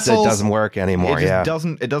just it doesn't work anymore. It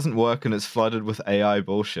doesn't work, and it's flooded with AI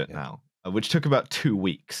bullshit now, which took about 2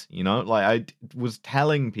 weeks. I was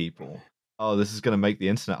telling people, "Oh, this is going to make the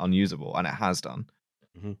internet unusable," and it has done.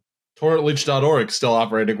 Mm-hmm. Torrentleech.org still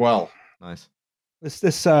operating well. Nice.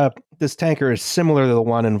 This tanker is similar to the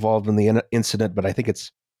one involved in the incident, but I think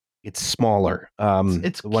it's smaller.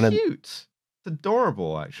 It's cute. It's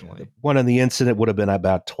adorable, actually. One in the incident would have been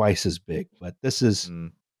about twice as big, but this is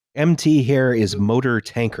MT here is motor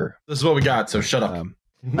tanker. This is what we got, so shut up.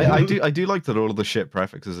 I do like that all of the ship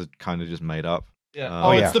prefixes are kind of just made up.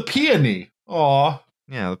 Yeah. It's the peony. Aw.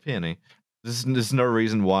 Yeah, the peony. There's no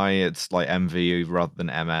reason why it's like MV rather than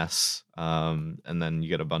MS. And then you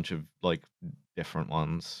get a bunch of like different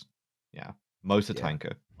ones. Yeah. Motor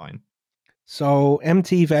tanker. Fine. So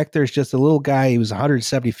MT Vector is just a little guy. He was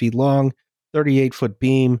 170 feet long, 38-foot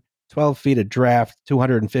beam, 12 feet of draft,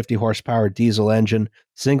 250 horsepower diesel engine,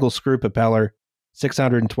 single screw propeller,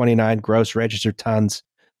 629 gross registered tons.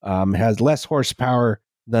 It has less horsepower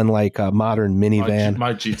than like a modern minivan.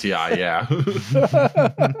 My GTI, yeah.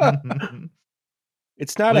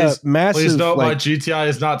 It's not a massive. Please note my GTI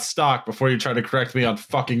is not stock before you try to correct me on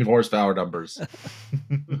fucking horsepower numbers.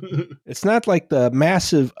 It's not like the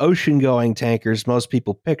massive ocean-going tankers most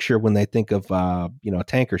people picture when they think of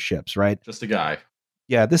tanker ships, right? Just a guy.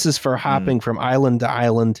 Yeah, this is for hopping from island to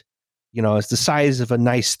island. It's the size of a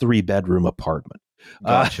nice 3-bedroom apartment.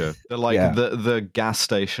 Gotcha. The gas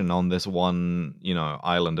station on this one,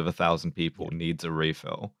 island of 1,000 people needs a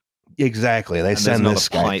refill. Exactly. They send this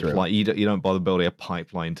guy pipeline. You don't bother building a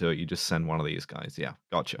pipeline to it. You just send one of these guys. Yeah,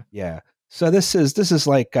 gotcha. Yeah. So this is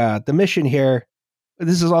like the mission here.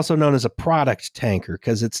 This is also known as a product tanker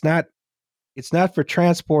because it's not for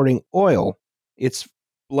transporting oil. It's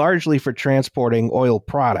largely for transporting oil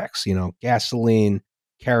products. Gasoline,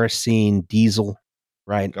 kerosene, diesel.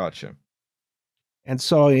 Right. Gotcha. And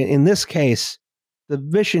so in this case, the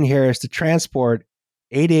mission here is to transport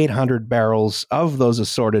 8,800 barrels of those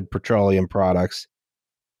assorted petroleum products,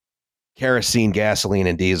 kerosene, gasoline,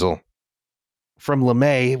 and diesel, from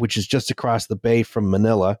Lemay, which is just across the bay from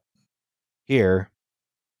Manila, here,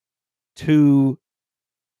 to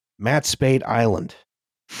Matspate Island,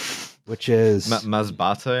 which is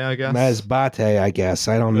Masbate, I guess. Masbate, I guess.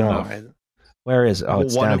 I don't know. Where is it? Oh,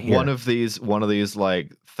 it's down here. One of these like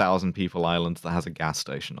 1,000 people islands that has a gas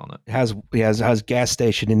station on it. It has gas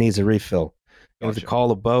station. It needs a refill. Gotcha. If you call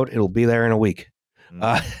a boat, it'll be there in a week. In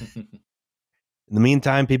the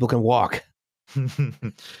meantime, people can walk.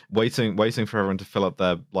 waiting for everyone to fill up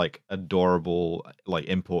their like adorable like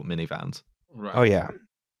import minivans. Right. Oh yeah.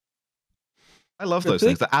 I love those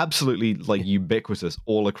things. They're absolutely like ubiquitous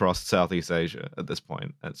all across Southeast Asia at this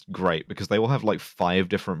point. That's great because they all have like 5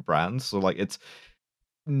 different brands. So like it's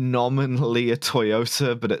nominally a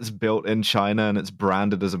Toyota, but it's built in China and it's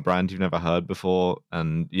branded as a brand you've never heard before.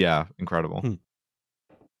 And yeah, incredible.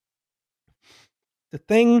 The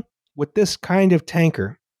thing with this kind of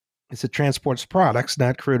tanker is it transports products,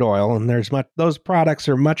 not crude oil, and those products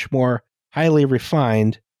are much more highly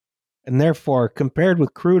refined, and therefore, compared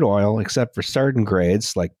with crude oil, except for certain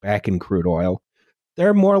grades like back-in crude oil,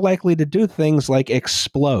 they're more likely to do things like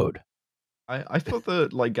explode. I thought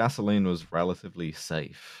that like gasoline was relatively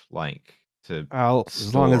safe, like to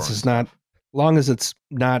as long as it's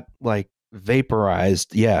not like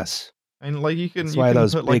vaporized, yes. And like you can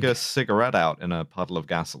put like a cigarette out in a puddle of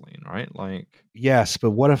gasoline, right? Like yes,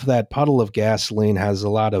 but what if that puddle of gasoline has a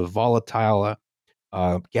lot of volatile,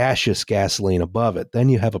 gaseous gasoline above it? Then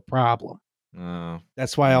you have a problem.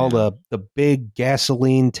 That's why all the big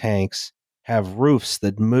gasoline tanks have roofs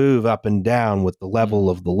that move up and down with the level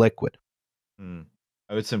of the liquid.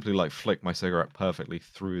 I would simply like flick my cigarette perfectly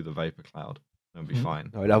through the vapor cloud. It'd be fine.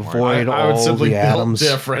 I'd avoid all the atoms.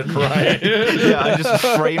 Different, right? Yeah, I just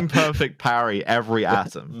frame perfect parry every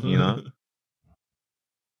atom,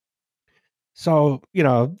 So,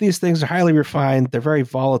 these things are highly refined. They're very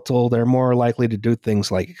volatile. They're more likely to do things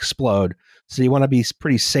like explode. So you want to be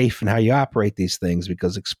pretty safe in how you operate these things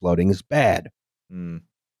because exploding is bad.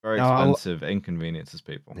 Very expensive, inconveniences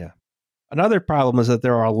people. Yeah. Another problem is that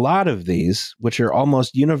there are a lot of these, which are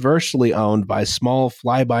almost universally owned by small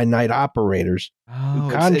fly-by-night operators who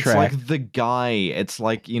contract. It's like the guy. It's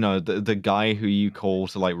like, the guy who you call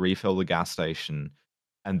to like refill the gas station,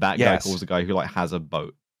 and that guy calls the guy who like has a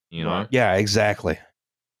boat. Yeah, exactly.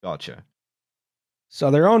 Gotcha.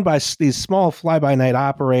 So they're owned by these small fly-by-night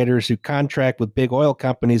operators who contract with big oil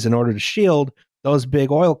companies in order to shield those big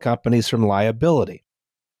oil companies from liability.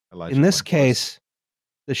 In this case,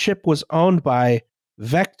 the ship was owned by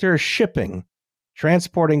Vector Shipping,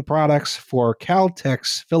 transporting products for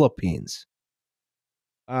Caltex Philippines.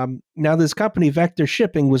 Now, this company, Vector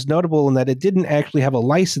Shipping, was notable in that it didn't actually have a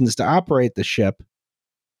license to operate the ship,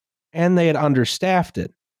 and they had understaffed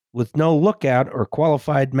it with no lookout or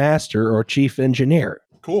qualified master or chief engineer.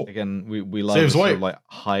 Cool. Again, we love this sort of like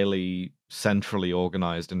highly centrally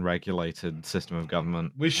organized and regulated system of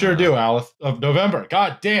government. We sure do, Alice. Of November.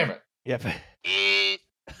 God damn it. Yep.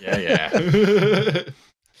 Yeah.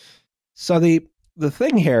 So the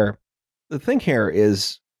thing here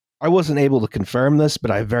is, I wasn't able to confirm this,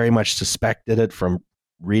 but I very much suspected it from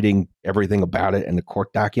reading everything about it in the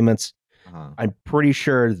court documents. I'm pretty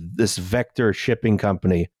sure this Vector Shipping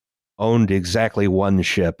Company owned exactly one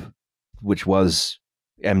ship, which was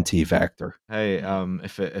MT Vector. Hey,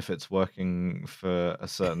 if it's working for a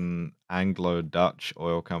certain Anglo-Dutch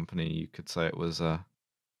oil company, you could say it was a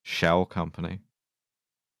Shell company.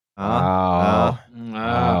 Wow.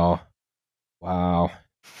 Wow.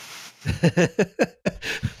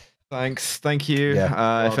 Thanks. Thank you.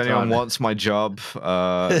 Yeah. If anyone wants my job,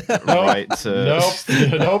 Nope.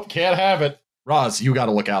 Can't have it. Roz, you got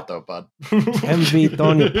to look out though, bud. MV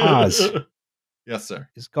Doña Paz. Yes, sir.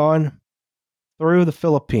 Is going through the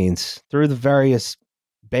Philippines, through the various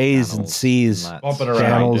bays and seas,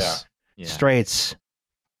 channels, straits.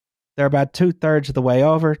 They're about 2/3 of the way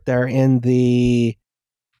over. They're in the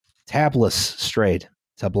Tablas Strait.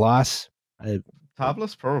 Tablas?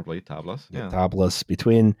 Tablas? Probably Tablas. Yeah. Tablas,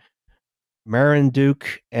 between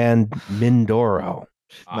Marinduque and Mindoro.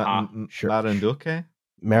 Marinduque?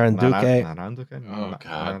 Marinduque. Oh,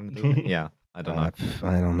 God. Yeah, I don't know.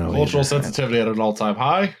 I don't know. Cultural sensitivity at an all-time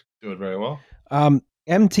high. Doing very well.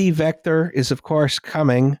 MT Vector is, of course,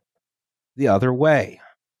 coming the other way.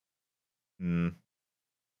 What?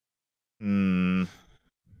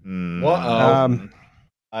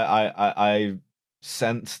 I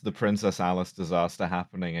sense the Princess Alice disaster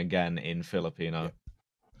happening again in Filipino.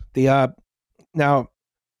 Now,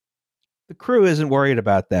 the crew isn't worried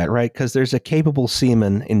about that, right? Because there's a capable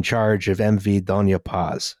seaman in charge of MV Doña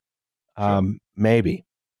Paz. Sure. Maybe.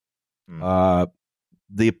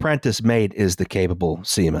 The apprentice mate is the capable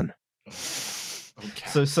seaman.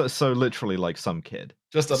 Okay. So literally like some kid.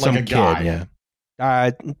 Just like a guy. Yeah.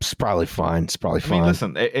 It's probably fine. I mean,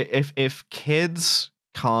 listen, if kids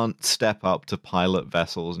can't step up to pilot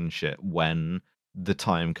vessels and shit when the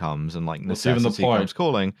time comes and like necessity comes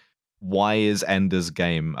calling, why is Ender's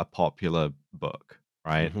Game a popular book,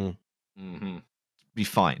 right? Be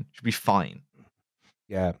fine. Should be fine.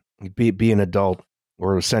 Yeah. Be an adult,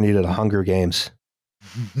 or we'll send you to the Hunger Games.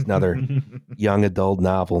 Another young adult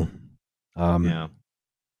novel. Yeah.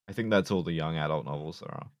 I think that's all the young adult novels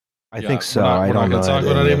there are. I think so. We're not going to talk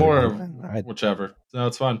about it anymore. Right. Whichever. No,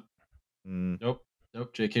 it's fine. Nope.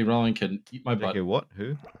 J.K. Rowling can eat my butt. J.K. what?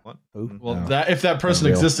 Who? What? Who? Well, No. if that person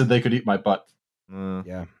existed, they could eat my butt.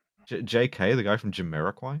 Yeah. J.K., the guy from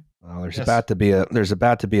Jamiroquai? Well, there's about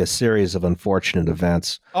to be a series of unfortunate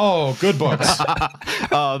events. Oh, good books.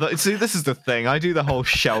 See, this is the thing. I do the whole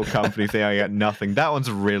shell company thing. I get nothing. That one's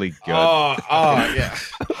really good. Yeah.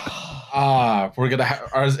 We're gonna.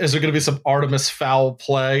 Is there gonna be some Artemis Fowl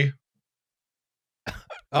play?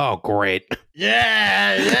 Oh, great!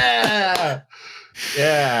 Yeah.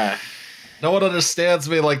 No one understands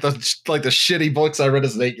me like the shitty books I read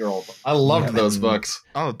as an 8-year-old. I loved those books.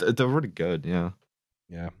 Oh, they're really good. Yeah.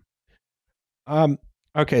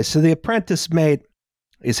 Okay, so the apprentice mate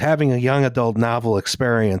is having a young adult novel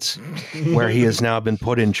experience where he has now been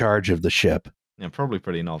put in charge of the ship. Yeah, probably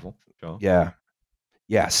pretty novel. Sure. Yeah.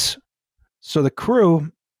 Yes. So the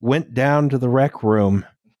crew went down to the rec room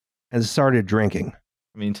and started drinking.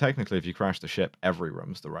 I mean, technically, if you crash the ship, every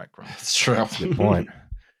room's the rec room. That's true. That's a good point.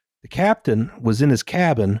 The captain was in his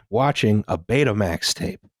cabin watching a Betamax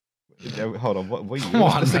tape. Hold on, what year? Come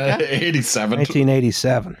on, 87.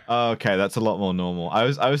 1987. Okay, that's a lot more normal. I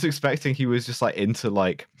was expecting he was just like into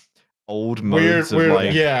like old modes weird, of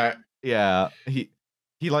like yeah. He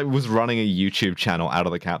like was running a YouTube channel out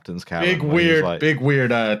of the captain's cabin. Big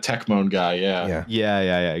weird tech moan guy.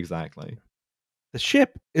 Yeah, exactly. The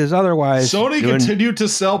ship is otherwise. Sony continued to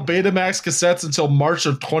sell Betamax cassettes until March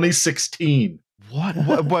of 2016. What?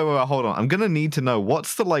 Wait, hold on. I'm gonna need to know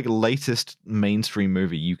what's the like latest mainstream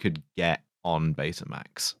movie you could get on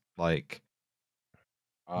Betamax. Like,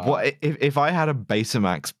 what if I had a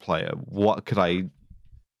Betamax player? What could I?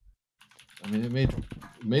 I mean, it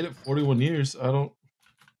made it 41 years. I don't.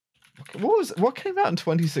 What came out in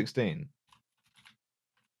 2016?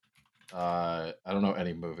 I don't know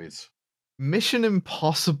any movies. Mission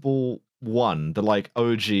Impossible 1, the like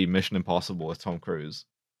OG Mission Impossible with Tom Cruise,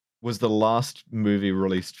 was the last movie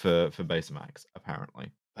released for Betamax, apparently.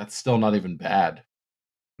 That's still not even bad.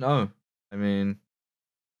 No. I mean,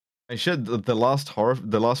 the last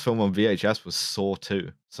film on VHS was Saw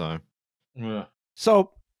 2, so. Yeah.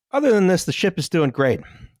 So, other than this, the ship is doing great.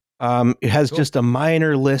 It has just a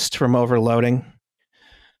minor list from overloading.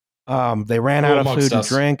 They ran out of food and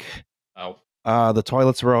drink. The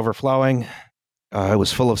toilets were overflowing. It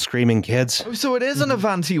was full of screaming kids. Oh, so it is an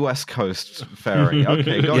Avanti West Coast ferry.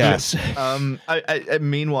 Okay, gotcha. Yes.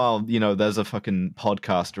 Meanwhile, there's a fucking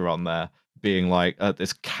podcaster on there being like,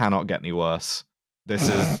 "This cannot get any worse. This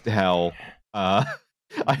is hell. I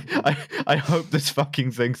hope this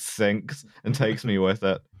fucking thing sinks and takes me with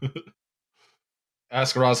it."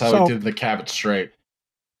 Ask Ross how he did the cabin straight.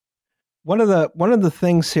 One of the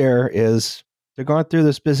things here is they're going through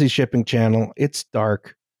this busy shipping channel. It's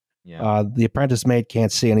dark. Yeah. The apprentice mate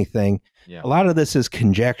can't see anything. Yeah. A lot of this is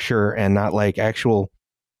conjecture and not like actual,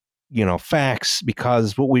 facts,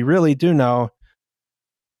 because what we really do know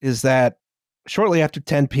is that shortly after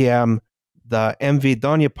 10 p.m., the MV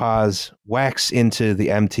Doña Paz whacks into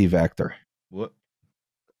the MT Vector. What?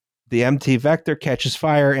 The MT Vector catches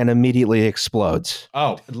fire and immediately explodes.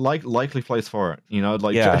 Oh, likely place for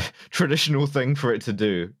it. Traditional thing for it to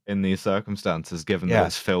do in these circumstances, given that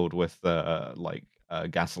it's filled with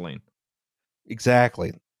gasoline.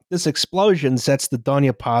 Exactly. This explosion sets the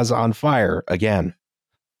Doña Paz on fire again.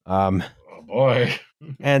 Oh boy.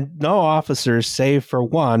 And no officers, save for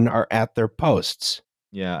one, are at their posts.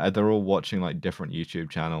 Yeah, they're all watching like different YouTube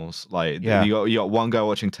channels. Like you got one guy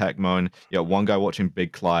watching Techmoan, you got one guy watching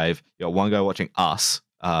Big Clive, you got one guy watching us.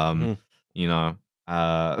 Dang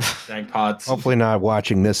pods. Hopefully not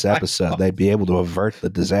watching this episode. They'd be able to avert the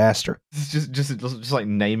disaster. It's just like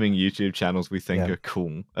naming YouTube channels we think are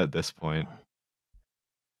cool at this point.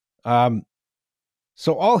 So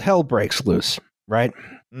all hell breaks loose, right?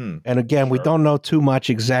 And again, we don't know too much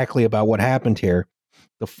exactly about what happened here.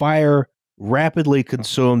 The fire rapidly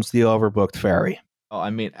consumes the overbooked ferry. Oh, I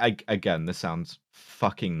mean, again, this sounds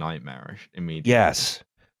fucking nightmarish immediately. Yes.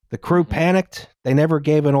 The crew panicked. They never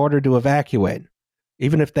gave an order to evacuate.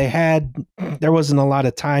 Even if they had, there wasn't a lot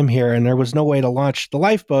of time here, and there was no way to launch the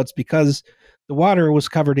lifeboats because the water was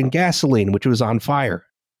covered in gasoline, which was on fire.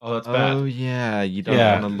 Oh, that's bad. Oh, yeah. You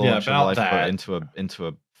don't want to launch a lifeboat into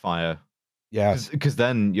a fire. Yeah. Because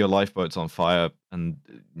then your lifeboat's on fire, and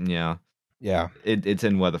yeah, it's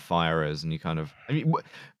in where the fire is, and you kind of. I mean,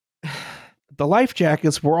 the life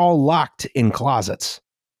jackets were all locked in closets.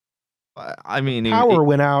 I mean, power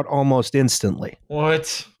went out almost instantly.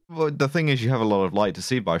 What? Well, the thing is, you have a lot of light to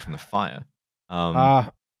see by from the fire.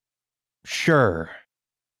 Sure,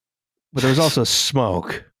 but there was also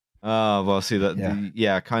smoke. Well, see that.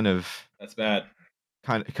 Kind of. That's bad.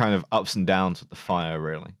 Kind of ups and downs with the fire,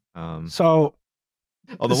 really. So,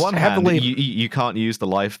 on the one hand, you can't use the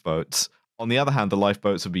lifeboats. On the other hand, the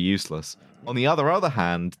lifeboats would be useless. On the other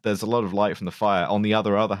hand, there's a lot of light from the fire. On the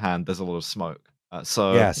other hand, there's a lot of smoke. Bad.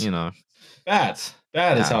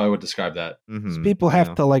 Bad is how I would describe that. So people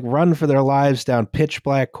have to run for their lives down pitch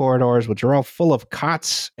black corridors, which are all full of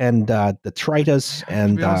cots and detritus.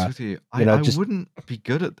 And to be honest with you, I wouldn't be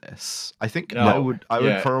good at this. I think I would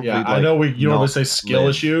probably. Yeah, I know you normally say skill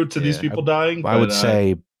issue to these people dying. I would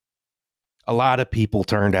say a lot of people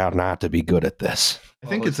turned out not to be good at this. I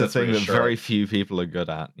think it's a thing that very few people are good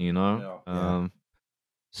at.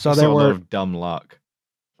 So there were a lot of dumb luck.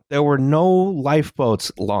 There were no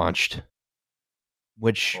lifeboats launched,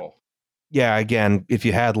 which, again, if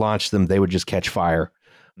you had launched them, they would just catch fire.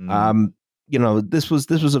 This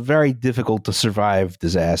was a very difficult to survive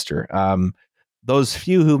disaster. Those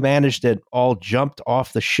few who managed it all jumped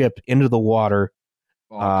off the ship into the water,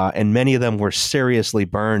 and many of them were seriously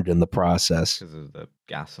burned in the process because of the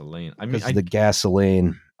gasoline. The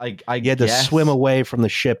gasoline. You had to swim away from the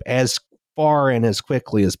ship as far and as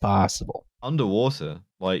quickly as possible. Underwater,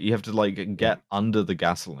 you have to get under the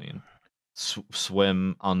gasoline,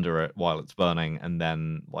 swim under it while it's burning, and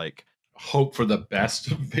then hope for the best,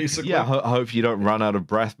 basically. Yeah, hope you don't run out of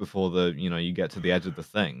breath before you get to the edge of the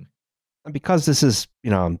thing. And because this is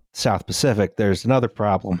South Pacific, there's another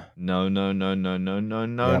problem. No.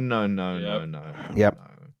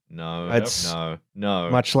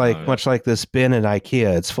 Much like this bin in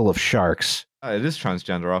IKEA, it's full of sharks. It is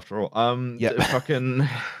transgender after all. Fucking.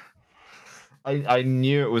 I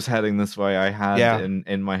knew it was heading this way. I had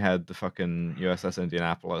in my head the fucking USS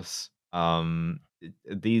Indianapolis.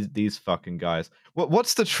 These fucking guys.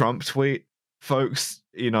 What's the Trump tweet, folks?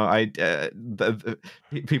 People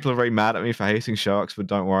are very mad at me for hating sharks, but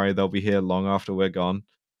don't worry, they'll be here long after we're gone.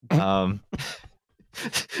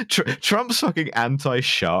 Trump's fucking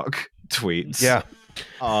anti-shark tweets. Yeah.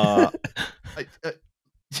 I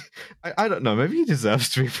don't know. Maybe he deserves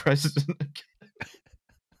to be president again.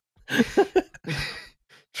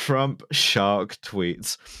 Trump shark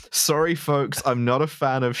tweets. Sorry, folks, I'm not a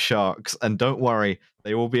fan of sharks, and don't worry,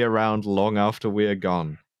 they will be around long after we are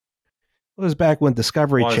gone. It was back when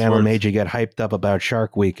Discovery Channel made you get hyped up about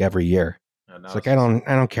Shark Week every year. It's I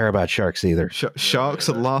don't care about sharks either. Sharks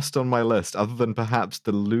are last on my list, other than perhaps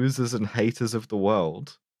the losers and haters of the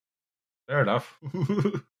world. Fair enough.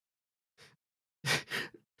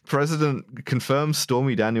 President confirms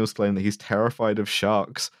Stormy Daniels' claim that he's terrified of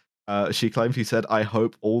sharks. She claimed he said, "I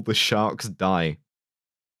hope all the sharks die."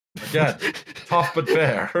 Yeah, tough but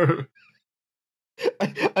fair.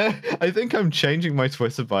 I think I'm changing my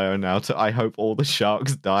Twitter bio now to "I hope all the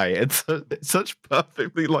sharks die." It's such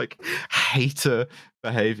perfectly hater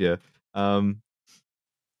behavior.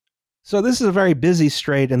 So this is a very busy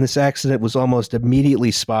strait, and this accident was almost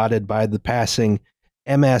immediately spotted by the passing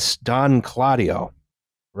MS Don Claudio,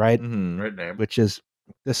 right? Mm-hmm. Right name. Which is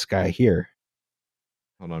this guy here.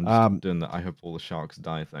 Hold on, I'm just doing the I hope all the sharks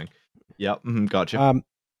die thing. Yep, gotcha.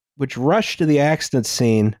 Which rushed to the accident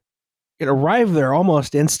scene. It arrived there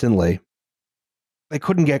almost instantly. They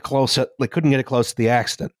couldn't get close. They couldn't get it close to the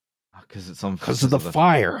accident because it's on because of the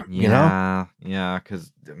fire. You know. Yeah.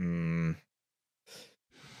 Because and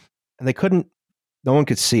they couldn't. No one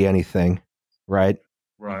could see anything. Right.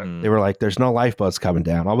 Right. They were like, "There's no lifeboats coming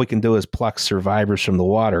down. All we can do is pluck survivors from the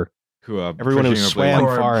water." Everyone who swam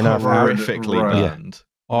far enough horrifically burned. Yeah.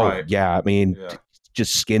 Oh yeah, I mean,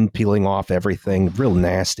 just skin peeling off everything, real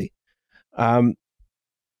nasty.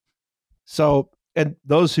 So, and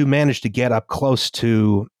those who managed to get up close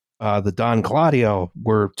to the Don Claudio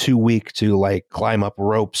were too weak to like climb up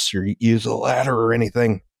ropes or use a ladder or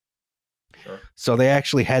anything. Sure. So they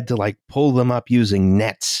actually had to like pull them up using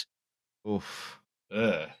nets. Oof.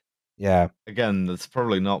 Yeah. Again, that's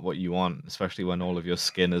probably not what you want, especially when all of your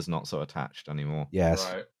skin is not so attached anymore. Yes.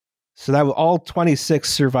 Right. So that was all 26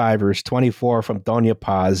 survivors, 24 from Doña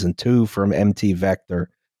Paz and 2 from MT Vector,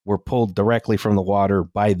 were pulled directly from the water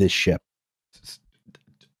by this ship.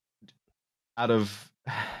 Out of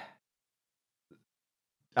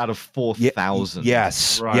 4,000.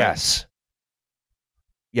 Yes. Right. Yes.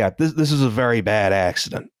 Yeah, this is a very bad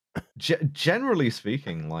accident. Generally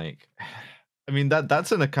speaking, like, I mean,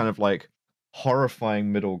 that's in a kind of like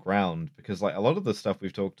horrifying middle ground, because like a lot of the stuff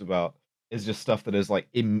we've talked about is just stuff that is like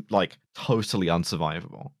totally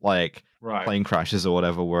unsurvivable, like plane crashes or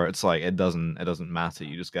whatever, where it's like it doesn't matter,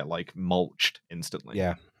 you just get like mulched instantly.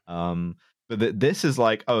 Yeah. But this is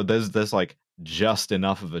like, oh, there's like just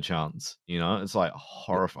enough of a chance, you know? It's like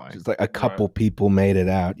horrifying. It's like a couple people made it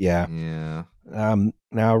out. Yeah. Yeah.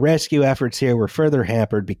 Now rescue efforts here were further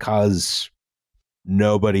hampered because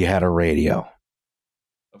nobody had a radio.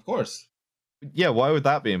 Of course. Yeah, why would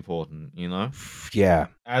that be important, you know? Yeah.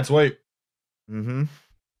 Adds weight. Mm-hmm.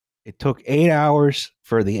 It took 8 hours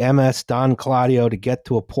for the MS Don Claudio to get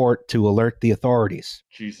to a port to alert the authorities.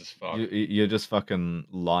 Jesus fuck. You're just fucking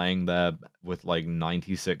lying there with like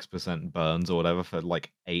 96% burns or whatever for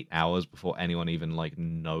like 8 hours before anyone even like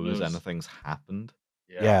knows anything's happened.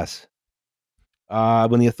 Yeah. Yes.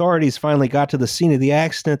 When the authorities finally got to the scene of the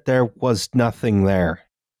accident, there was nothing there.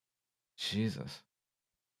 Jesus.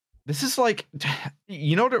 This is like,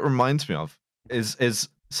 you know what it reminds me of? Is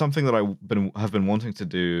something that have been wanting to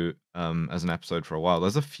do as an episode for a while.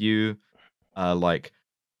 There's a few like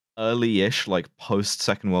early-ish, like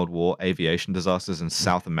post-Second World War aviation disasters in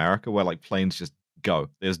South America where like planes just go.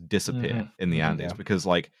 They just disappear in the Andes because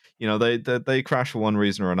like, you know, they crash for one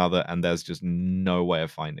reason or another and there's just no way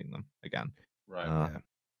of finding them again. Right.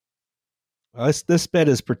 Well, this bit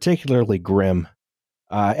is particularly grim.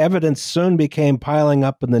 Evidence soon became piling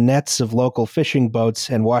up in the nets of local fishing boats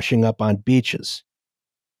and washing up on beaches.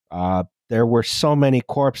 There were so many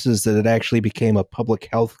corpses that it actually became a public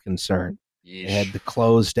health concern. Yeesh. They had to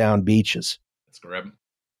close down beaches. That's grim.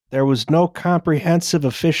 There was no comprehensive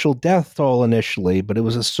official death toll initially, but it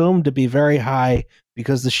was assumed to be very high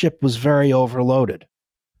because the ship was very overloaded.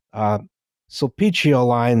 Sulpicio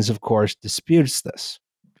Lines, of course, disputes this.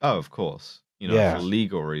 Oh, of course. You know, for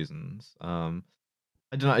legal reasons.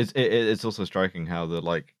 I don't know. It's also striking how the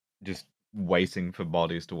like just waiting for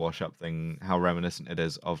bodies to wash up thing, how reminiscent it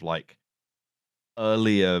is of like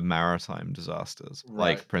earlier maritime disasters,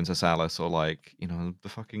 like Princess Alice or like, you know, the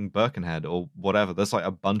fucking Birkenhead or whatever. There's like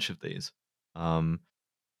a bunch of these.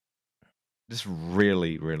 Just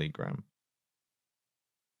really, really grim.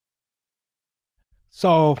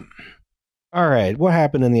 So, all right, what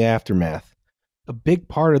happened in the aftermath? A big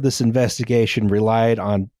part of this investigation relied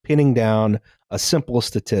on pinning down a simple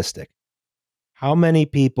statistic. How many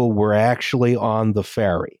people were actually on the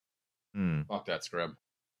ferry? Fuck, that's grim.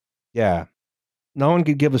 Yeah. No one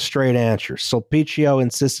could give a straight answer. Sulpicio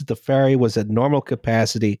insisted the ferry was at normal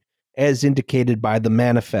capacity as indicated by the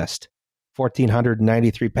manifest.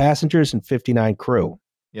 1,493 passengers and 59 crew.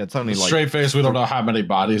 Yeah, it's only like straight face. We don't know how many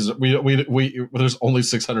bodies. We there's only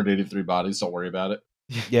 683 bodies. Don't worry about it.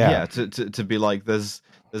 Yeah. To be like there's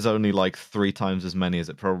only like 3 times as many as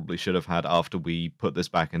it probably should have had after we put this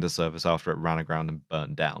back into service after it ran aground and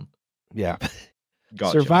burnt down. Yeah.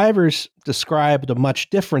 Gotcha. Survivors described a much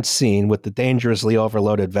different scene with the dangerously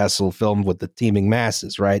overloaded vessel filmed with the teeming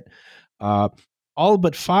masses, right? All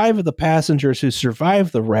but 5 of the passengers who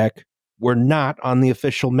survived the wreck were not on the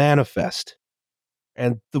official manifest.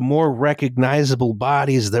 And the more recognizable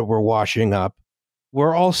bodies that were washing up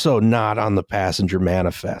were also not on the passenger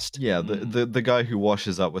manifest. Yeah, the guy who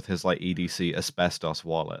washes up with his like EDC asbestos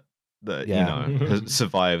wallet that you know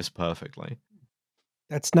survives perfectly.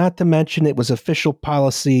 That's not to mention it was official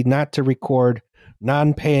policy not to record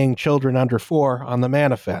non-paying children under 4 on the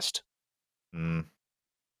manifest.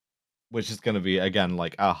 which is going to be again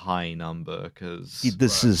like a high number because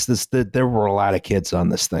there were a lot of kids on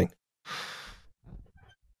this thing.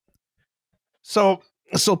 So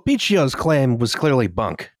Piccio's claim was clearly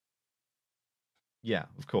bunk. Yeah,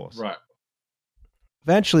 of course. Right.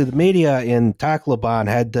 Eventually, the media in Tacloban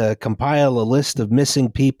had to compile a list of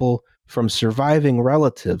missing people from surviving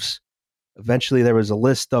relatives. Eventually, there was a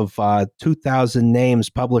list of 2,000 names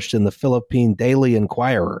published in the Philippine Daily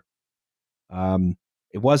Inquirer.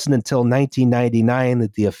 It wasn't until 1999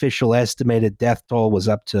 that the official estimated death toll was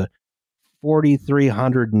up to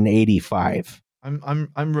 4,385. I'm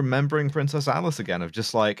remembering Princess Alice again of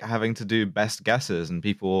just like having to do best guesses and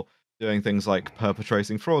people doing things like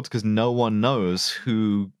perpetrating frauds because no one knows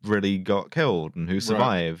who really got killed and who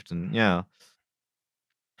survived. Right. And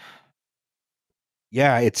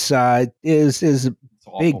it's is a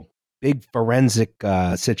big forensic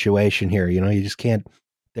situation here. You know, you just can't.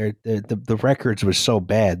 The records were so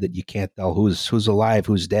bad that you can't tell who's alive,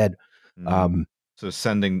 who's dead. So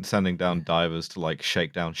sending down divers to like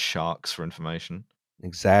shake down sharks for information.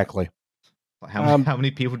 Exactly. How many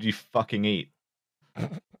people do you fucking eat?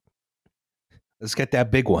 Let's get that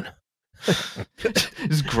big one.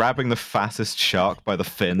 Just grabbing the fattest shark by the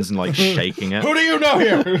fins and like shaking it. Who do you know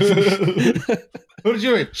here? Who did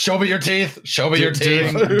you eat? Show me your teeth. Show me your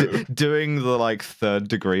teeth. Doing the like 3rd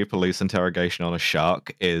degree police interrogation on a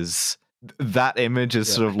shark is that image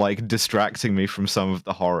is sort of like distracting me from some of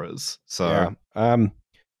the horrors. So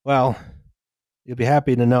well, you'll be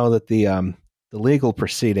happy to know that the legal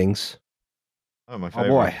proceedings. Oh, my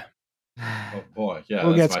favorite. Oh boy, yeah.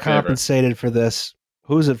 Who gets compensated for this?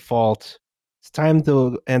 Who's at fault? It's time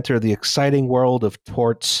to enter the exciting world of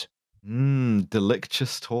torts.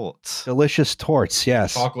 Delicious torts. Delicious torts,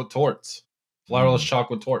 yes. Chocolate torts. Flourless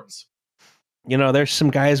chocolate torts. You know, there's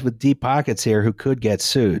some guys with deep pockets here who could get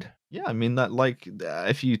sued. Yeah, I mean, that like,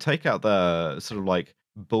 if you take out the sort of like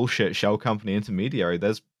bullshit shell company intermediary,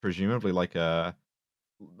 there's presumably like an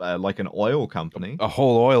oil company. A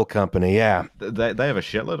whole oil company, yeah. They have a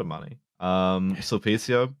shitload of money.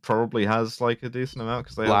 Sulpicio probably has like a decent amount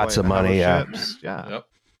because they lots have, of money, ships. Yeah. Yep.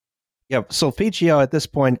 Yeah, Sulpicio at this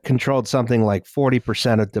point controlled something like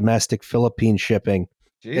 40% of domestic Philippine shipping.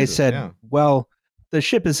 Jesus, they said, well, the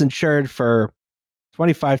ship is insured for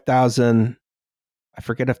 25,000. I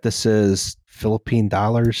forget if this is Philippine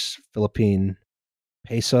dollars, Philippine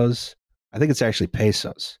pesos. I think it's actually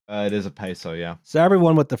pesos. It is a peso, yeah. So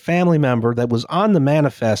everyone with the family member that was on the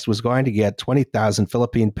manifest was going to get 20,000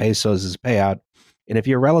 Philippine pesos as payout. And if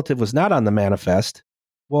your relative was not on the manifest,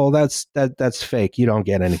 well, that's fake. You don't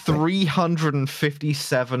get anything.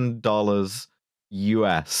 $357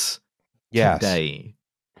 US today.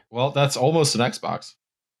 Well, that's almost an Xbox.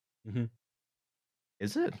 Mm-hmm.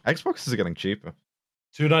 Is it? Xboxes are getting cheaper.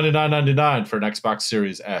 $299.99 for an Xbox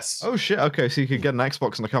Series S. Oh shit! Okay, so you could get an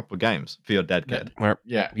Xbox and a couple of games for your dead kid.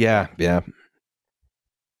 Yeah.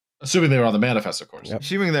 Assuming they were on the manifest, of course. Yep.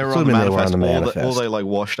 Assuming they were on the manifest, or they like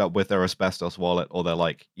washed up with their asbestos wallet, or their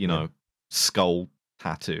like skull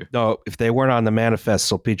tattoo. No, if they weren't on the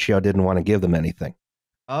manifest, Sulpicio didn't want to give them anything.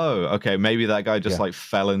 Oh, okay. Maybe that guy just like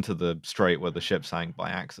fell into the strait where the ship sank by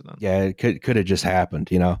accident. Yeah, it could have just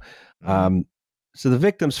happened, you know. So the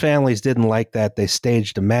victims' families didn't like that. They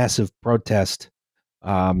staged a massive protest,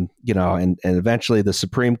 and eventually the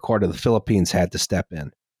Supreme Court of the Philippines had to step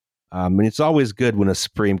in. And it's always good when a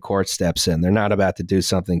Supreme Court steps in. They're not about to do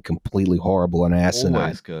something completely horrible and asinine.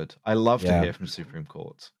 Always good. I love to hear from Supreme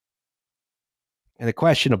Courts. And the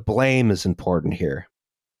question of blame is important here.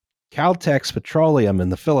 Caltex Petroleum in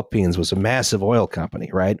the Philippines was a massive oil company,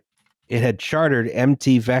 right? It had chartered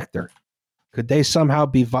MT Vector. Could they somehow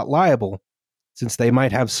be liable since they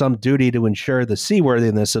might have some duty to ensure the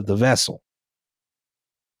seaworthiness of the vessel?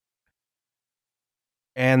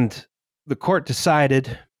 And the court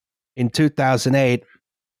decided in 2008,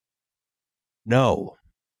 no.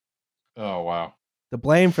 Oh, wow. The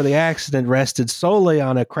blame for the accident rested solely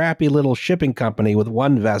on a crappy little shipping company with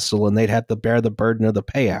one vessel, and they'd have to bear the burden of the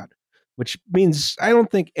payout, which means I don't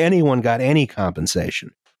think anyone got any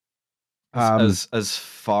compensation. As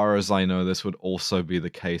far as I know, this would also be the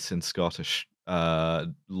case in Scottish law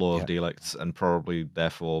of delicts and probably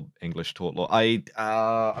therefore English tort law.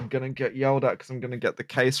 I'm gonna get yelled at because I'm gonna get the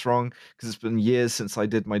case wrong because it's been years since I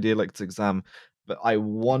did my delicts exam. But I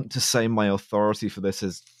want to say my authority for this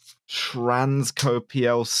is Transco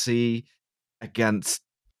PLC against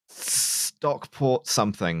Stockport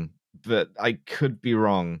something, but I could be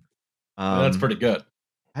wrong. That's pretty good.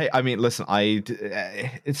 Hey, I mean, listen,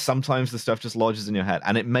 it's sometimes the stuff just lodges in your head,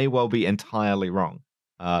 and it may well be entirely wrong.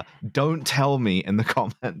 Don't tell me in the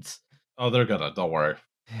comments. Oh, they're gonna. Don't worry.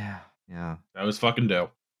 Yeah. That was fucking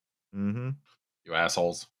dope. Mm-hmm. You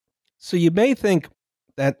assholes. So you may think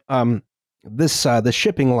that the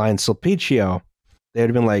shipping line Sulpicio, they'd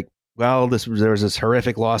have been like, well, there was this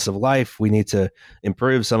horrific loss of life. We need to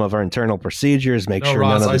improve some of our internal procedures, make sure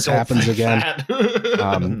Ross, none of this happens again.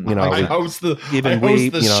 I host the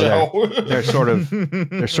show. They're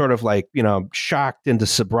they're sort of like, shocked into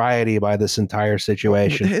sobriety by this entire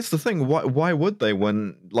situation. Here's the thing: why would they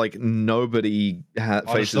when like nobody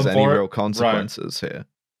faces any real consequences here?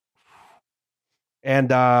 And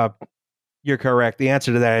you're correct. The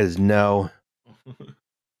answer to that is no.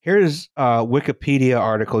 Here's a Wikipedia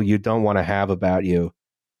article you don't want to have about you.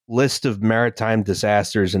 List of maritime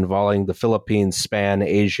disasters involving the Philippines Span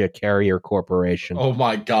Asia Carrier Corporation. Oh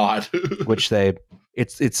my God. Which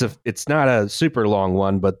it's not a super long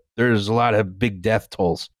one, but there's a lot of big death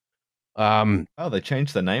tolls. They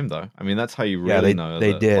changed the name though. I mean, that's how you really know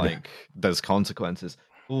they did. Like, there's consequences.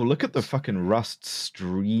 Oh, look at the fucking rust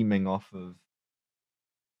streaming off of.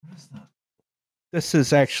 What is that? This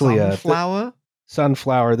is actually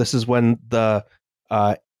sunflower. This is when the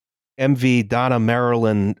MV Donna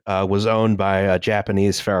Maryland was owned by a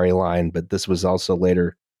Japanese ferry line, but this was also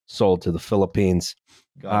later sold to the Philippines.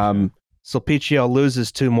 Gotcha. Sulpicio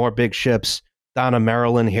loses 2 more big ships. Donna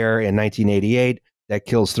Maryland here in 1988 that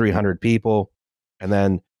kills 300 people, and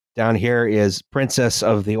then down here is Princess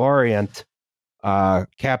of the Orient,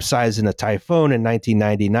 capsized in a typhoon in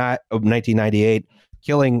 1998,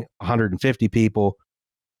 killing 150 people.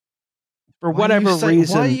 For whatever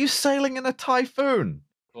reason, why are you sailing in a typhoon?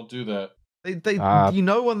 Don't do that. They you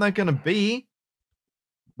know when they're gonna be.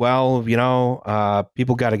 Well,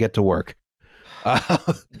 people got to get to work.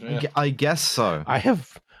 I guess so. I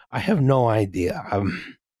have no idea.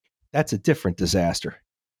 That's a different disaster.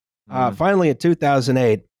 Finally, in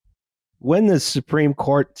 2008, when the Supreme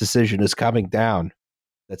Court decision is coming down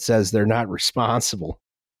that says they're not responsible,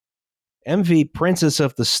 MV Princess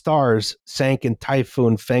of the Stars sank in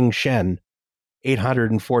Typhoon Fengshen,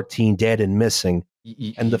 814 dead and missing.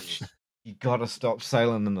 You gotta stop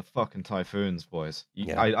sailing in the fucking typhoons, boys.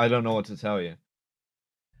 I don't know what to tell you.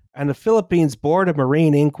 And the Philippines Board of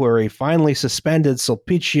Marine Inquiry finally suspended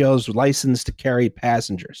Sulpicio's license to carry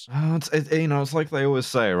passengers. It's like they always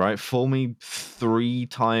say, right? Fool me 3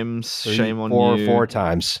 times, shame on you. 4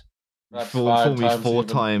 times. Fool me 4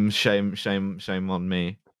 times, shame on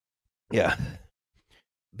me. Yeah.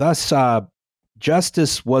 Thus,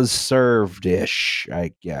 justice was served-ish,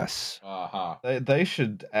 I guess. They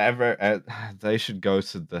should they should go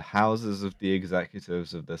to the houses of the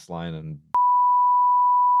executives of this line and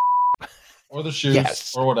or the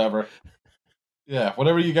shoes or whatever. Yeah,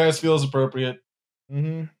 whatever you guys feel is appropriate.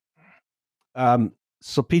 Mm-hmm.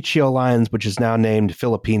 Sulpicio Lines, which is now named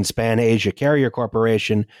Philippine Span Asia Carrier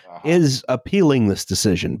Corporation, is appealing this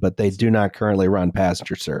decision, but they do not currently run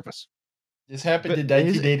passenger service. This happened in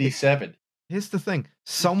 1987. Here's the thing: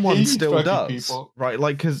 someone still does, right?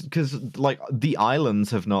 Like, because like the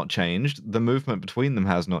islands have not changed, the movement between them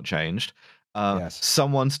has not changed.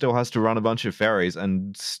 Someone still has to run a bunch of ferries,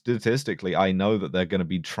 and statistically, I know that they're going to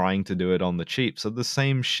be trying to do it on the cheap. So the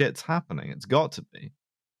same shit's happening. It's got to be.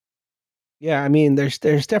 Yeah, I mean, there's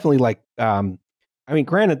definitely like,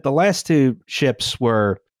 granted, the last 2 ships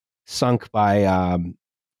were sunk by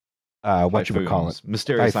what you would call it,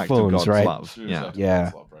 mysterious act of God's right? love.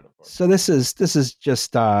 Yeah. So this is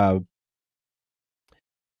just a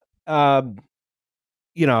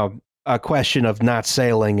question of not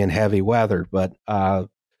sailing in heavy weather, but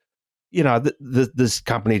this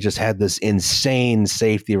company just had this insane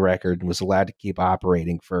safety record and was allowed to keep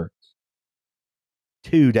operating for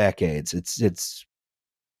 2 decades. It's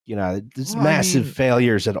massive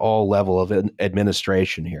failures at all level of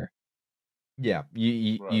administration here. Yeah,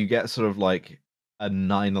 you get sort of like a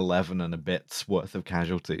 9/11 and a bit's worth of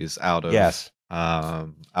casualties out of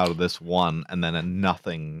this one, and then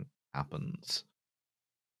nothing happens.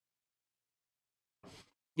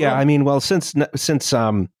 Yeah, I mean, well, since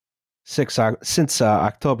October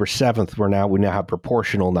 7th, we now have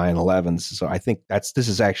proportional 9/11s. So I think this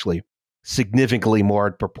is actually significantly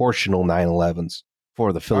more proportional 9/11s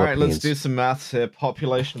for the Philippines. All right, let's do some maths here.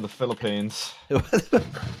 Population of the Philippines. All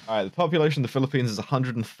right, the population of the Philippines is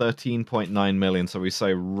 113.9 million. So we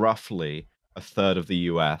say roughly a third of the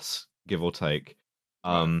U.S., give or take.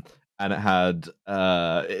 And it had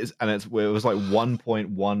it was like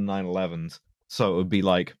 1.1 9/11s. So it would be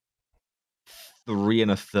like 3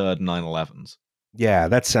 1/3 9/11s. Yeah,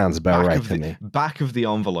 that sounds about right to me. Back of the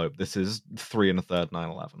envelope, this is 3 1/3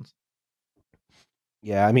 9/11s.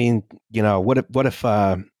 Yeah, I mean, what if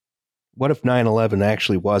 9/11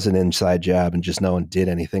 actually was an inside job and just no one did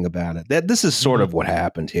anything about it? This is sort of what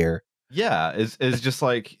happened here. Yeah, is just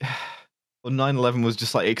like, well, 9/11 was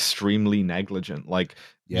just like extremely negligent. Like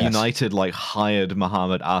United like hired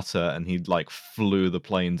Muhammad Atta and he like flew the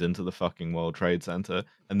planes into the fucking World Trade Center,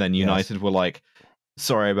 and then United were like,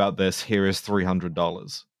 sorry about this. Here is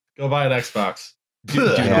 $300. Go buy an Xbox.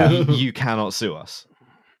 You cannot sue us.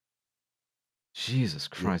 Jesus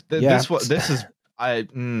Christ! This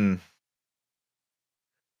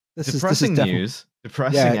is depressing news.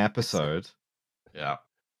 Depressing episode. Yeah,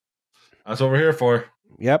 that's what we're here for.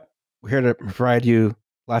 Yep, we're here to provide you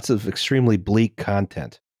lots of extremely bleak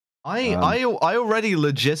content. I already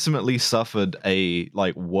legitimately suffered a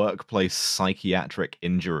like workplace psychiatric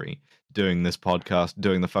injury doing this podcast,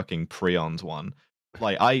 doing the fucking Prions one.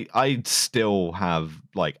 Like I still have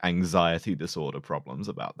like anxiety disorder problems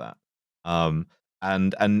about that. And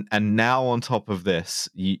now on top of this,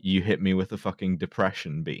 you hit me with a fucking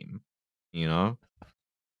depression beam. You know?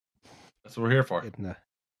 That's what we're here for.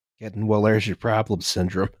 Getting well, there's your problem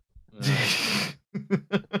syndrome.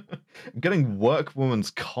 I'm getting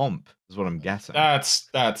workwoman's comp is what I'm getting. That's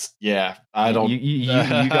yeah. I don't. You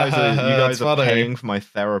guys are paying for my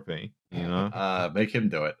therapy. You know. Make him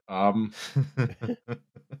do it. No.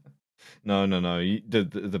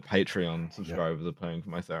 The Patreon subscribers are paying for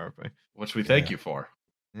my therapy, which we thank you for.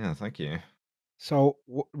 Yeah, thank you. So,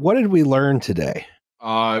 what did we learn today?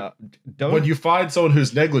 When you find someone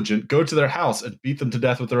who's negligent, go to their house and beat them to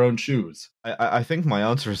death with their own shoes. I think my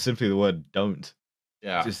answer is simply the word "don't."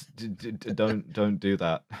 Yeah, just don't do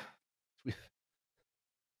that.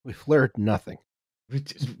 We've learned nothing.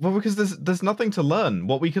 Well, because there's nothing to learn.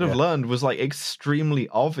 What we could have learned was like extremely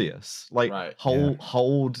obvious. Like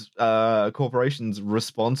hold corporations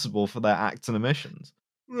responsible for their acts and omissions.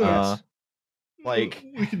 Yes. Like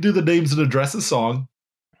we could do the names and addresses song.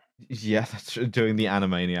 Yeah, that's doing the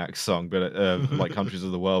Animaniacs song, but like countries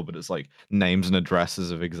of the world, but it's like names and addresses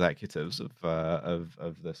of executives of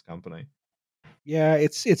this company. Yeah,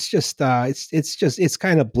 it's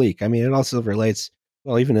kind of bleak. I mean, it also relates.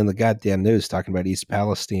 Well, even in the goddamn news, talking about East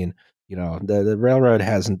Palestine, you know, the railroad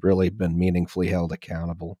hasn't really been meaningfully held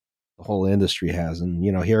accountable. The whole industry has, and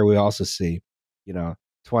you know, here we also see, you know,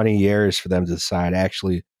 20 years for them to decide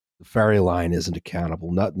actually the ferry line isn't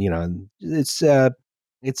accountable. Not, you know, it's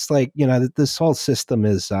like, you know, this whole system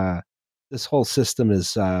is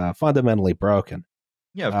fundamentally broken.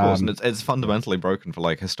 Yeah, of course, and it's fundamentally broken for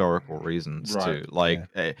like historical reasons too. Like,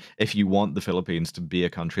 if you want the Philippines to be a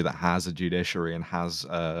country that has a judiciary and has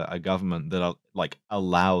a government that like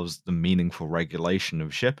allows the meaningful regulation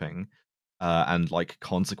of shipping, and like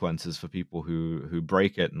consequences for people who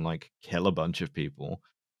break it and like kill a bunch of people,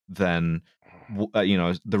 then you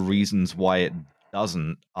know the reasons why it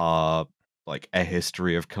doesn't are like a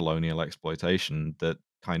history of colonial exploitation that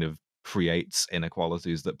kind of creates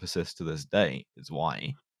inequalities that persist to this day is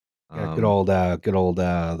why. Yeah, good old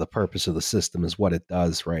the purpose of the system is what it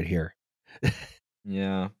does right here.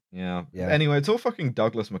 Yeah. Anyway, it's all fucking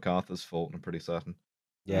Douglas MacArthur's fault, I'm pretty certain.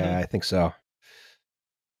 Yeah, I think so.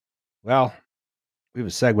 Well, we have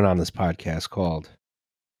a segment on this podcast called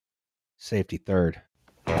Safety Third.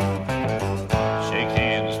 Shake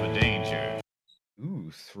hands with danger. Ooh,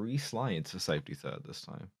 3 slides for Safety Third this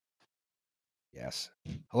time. Yes.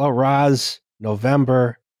 Hello, Roz,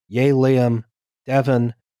 November, Yay, Liam,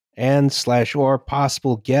 Devin, and / or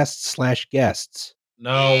possible guests.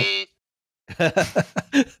 No.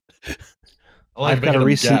 I've got a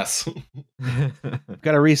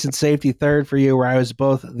recent Safety Third for you where I was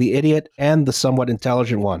both the idiot and the somewhat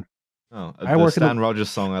intelligent one. Oh, a Stan Rogers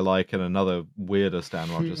song I like and another weirder Stan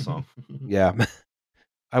Rogers song. Yeah.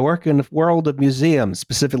 I work in the world of museums,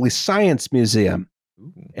 specifically Science Museum.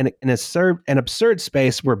 An absurd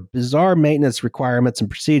space where bizarre maintenance requirements and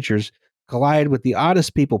procedures collide with the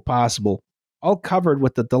oddest people possible, all covered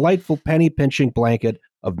with the delightful penny-pinching blanket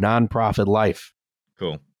of nonprofit life.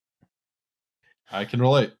 Cool. I can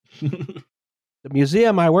relate. The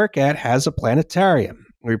museum I work at has a planetarium.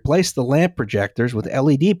 We replaced the lamp projectors with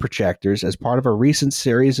LED projectors as part of a recent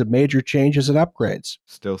series of major changes and upgrades.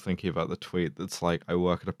 Still thinking about the tweet that's like, I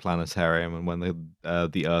work at a planetarium, and when the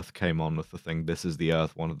Earth came on with the thing, "This is the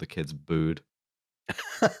Earth," one of the kids booed.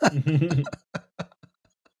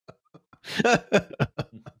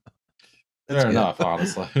 Fair enough,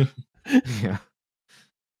 honestly. Yeah.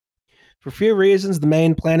 For a few reasons, the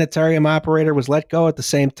main planetarium operator was let go at the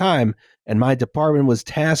same time, and my department was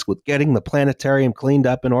tasked with getting the planetarium cleaned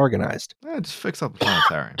up and organized. Yeah, just fix up the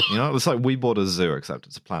planetarium. You know, it's like we bought a zoo, except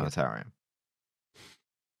it's a planetarium.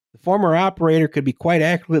 The former operator could be quite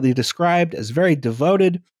accurately described as very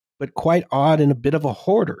devoted, but quite odd and a bit of a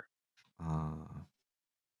hoarder.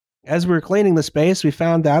 As we were cleaning the space, we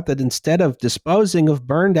found out that instead of disposing of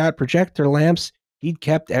burned out projector lamps, he'd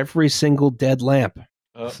kept every single dead lamp.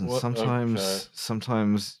 Listen,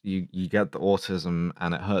 sometimes you get the autism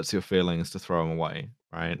and it hurts your feelings to throw them away,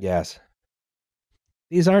 right? Yes.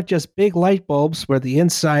 These aren't just big light bulbs where the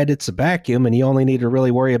inside it's a vacuum and you only need to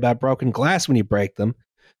really worry about broken glass when you break them.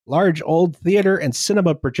 Large old theater and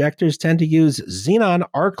cinema projectors tend to use xenon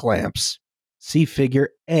arc lamps. See figure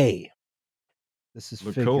A. This is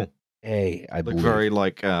figure cool. A, I believe. Very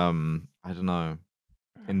like, I don't know,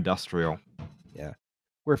 industrial. Yeah.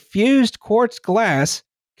 Where fused quartz glass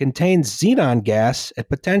contains xenon gas at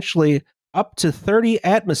potentially up to 30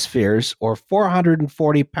 atmospheres or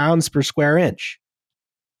 440 pounds per square inch.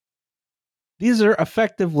 These are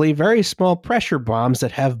effectively very small pressure bombs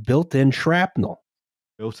that have built-in shrapnel.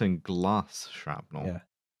 Built-in glass shrapnel. Yeah.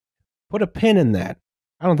 Put a pin in that.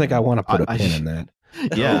 I don't think I want to put a pin in that.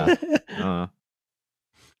 Yeah.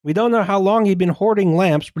 We don't know how long he'd been hoarding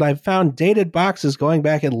lamps, but I've found dated boxes going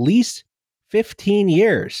back at least 15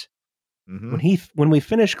 years. Mm-hmm. When we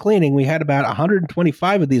finished cleaning, we had about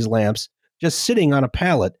 125 of these lamps just sitting on a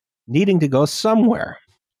pallet, needing to go somewhere.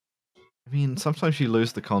 I mean, sometimes you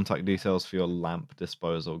lose the contact details for your lamp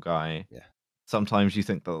disposal guy. Yeah. Sometimes you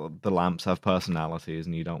think the lamps have personalities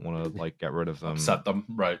and you don't want to like get rid of them. Upset them,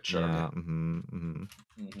 right? Sure. Yeah.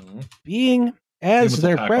 Being as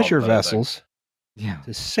their pressure vessels,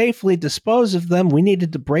 to safely dispose of them, we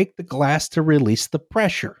needed to break the glass to release the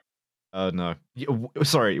pressure. No.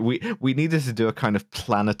 Sorry, we needed to do a kind of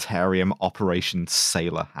planetarium Operation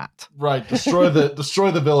Sailor Hat. Right, destroy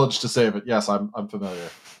the village to save it. Yes, I'm familiar.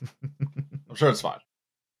 I'm sure it's fine.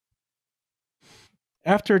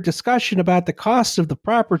 After a discussion about the cost of the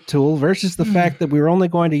proper tool versus the fact that we were only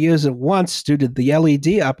going to use it once due to the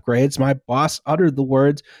LED upgrades, my boss uttered the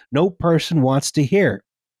words no person wants to hear.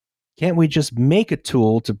 Can't we just make a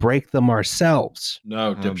tool to break them ourselves?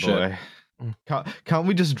 No, dipshit. Can't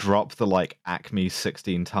we just drop the like Acme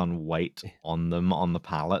 16-ton weight on them on the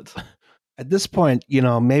pallet? At this point,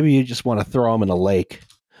 maybe you just want to throw them in a lake.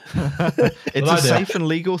 It's a safe and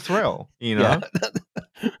legal thrill, Yeah.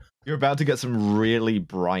 You're about to get some really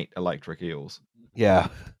bright electric eels. Yeah.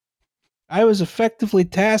 I was effectively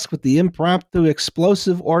tasked with the impromptu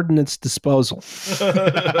explosive ordnance disposal.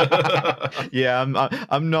 Yeah,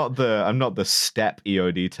 I'm not the step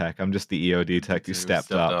EOD tech. I'm just the EOD tech who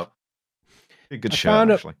stepped up. A good show,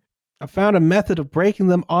 actually. I found a method of breaking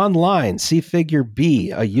them online. See figure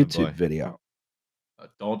B, a YouTube video.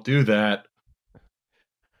 Don't do that.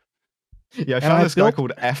 Yeah, I found this guy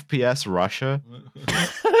called FPS Russia.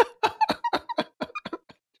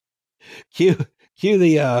 Cue the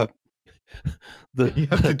you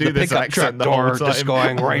have to do this pickup truck door just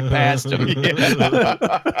going right past him.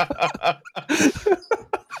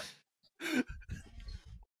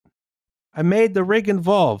 I made the rig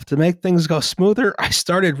involved. To make things go smoother, I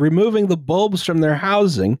started removing the bulbs from their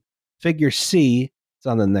housing. Figure C. It's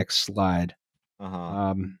on the next slide.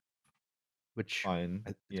 Which Fine.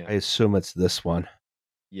 Yeah. I assume it's this one.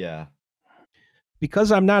 Yeah.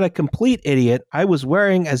 Because I'm not a complete idiot, I was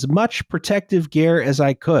wearing as much protective gear as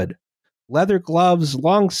I could. Leather gloves,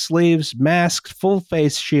 long sleeves, mask, full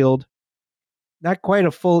face shield. Not quite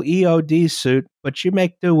a full EOD suit, but you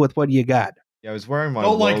make do with what you got. Yeah, I was wearing my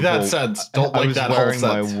Don't like that sense. Don't like that whole sense.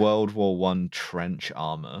 I was wearing my World War I trench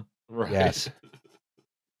armor. Right. Yes.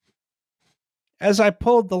 As I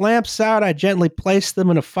pulled the lamps out, I gently placed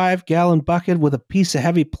them in a 5-gallon bucket with a piece of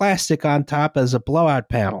heavy plastic on top as a blowout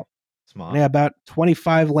panel. Smart. When I had about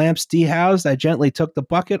 25 lamps dehoused, I gently took the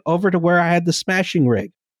bucket over to where I had the smashing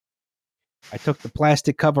rig. I took the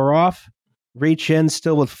plastic cover off, reach in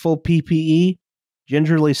still with full PPE,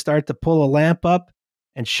 gingerly start to pull a lamp up,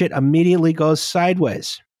 and shit immediately goes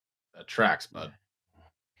sideways. That tracks, bud.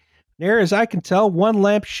 Near as I can tell, one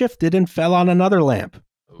lamp shifted and fell on another lamp,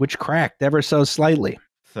 which cracked ever so slightly.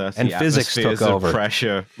 30 and physics took over.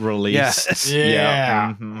 Pressure release. Yes.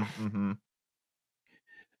 Yeah. Mm-hmm.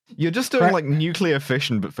 You're just doing like nuclear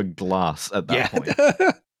fission, but for glass at that point.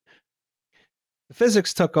 The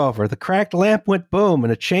physics took over. The cracked lamp went boom,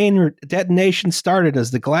 and a chain detonation started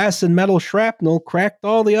as the glass and metal shrapnel cracked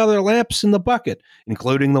all the other lamps in the bucket,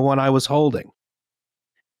 including the one I was holding.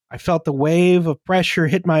 I felt the wave of pressure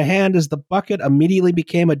hit my hand as the bucket immediately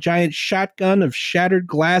became a giant shotgun of shattered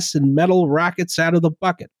glass and metal rockets out of the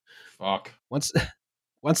bucket. Fuck. Once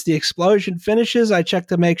the explosion finishes, I check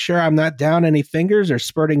to make sure I'm not down any fingers or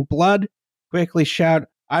spurting blood, quickly shout,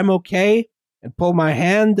 "I'm okay," and pull my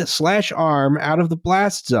hand/arm out of the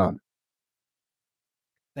blast zone.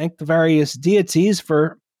 Thank the various deities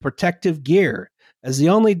for protective gear, as the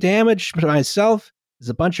only damage to myself is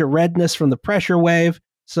a bunch of redness from the pressure wave,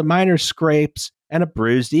 some minor scrapes, and a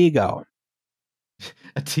bruised ego.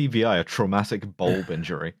 A TBI, a traumatic bulb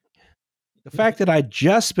injury. The fact that I'd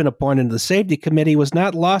just been appointed to the safety committee was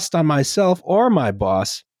not lost on myself or my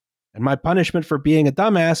boss, and my punishment for being a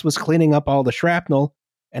dumbass was cleaning up all the shrapnel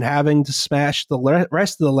and having to smash the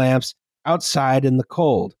rest of the lamps outside in the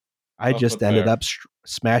cold. I just ended up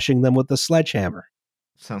smashing them with the sledgehammer.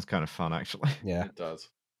 Sounds kind of fun, actually. Yeah, it does.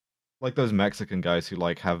 Like those Mexican guys who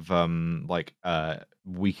have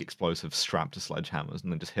weak explosives strapped to sledgehammers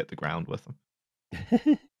and then just hit the ground with them.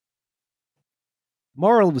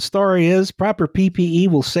 Moral of the story is proper PPE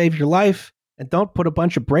will save your life, and don't put a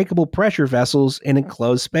bunch of breakable pressure vessels in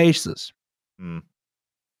enclosed spaces.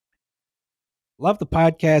 Love the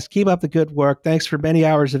podcast. Keep up the good work. Thanks for many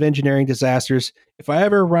hours of engineering disasters. If I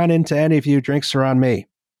ever run into any of you, drinks are on me.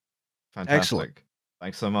 Fantastic. Excellent.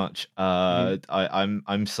 Thanks so much.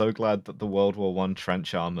 I'm so glad that the World War I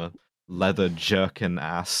trench armor, leather jerkin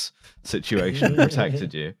ass situation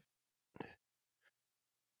protected you.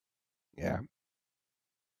 Yeah.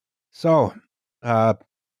 So, that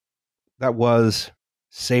was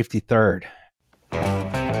Safety Third. Shake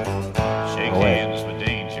hands with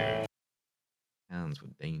danger. Hands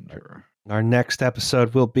with danger. Our next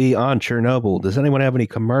episode will be on Chernobyl. Does anyone have any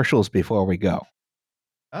commercials before we go?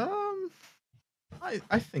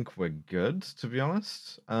 I think we're good, to be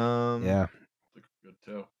honest. Yeah. Good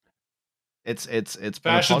too. It's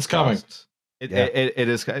Fashion's coming. It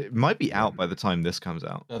is. It might be out by the time this comes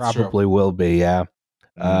out. That's Probably will be, yeah.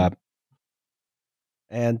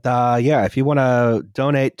 If you want to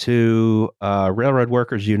donate to Railroad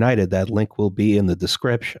Workers United, that link will be in the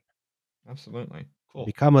description. Absolutely. Cool.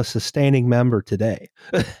 Become a sustaining member today.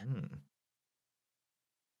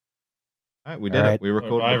 All right, we did it. We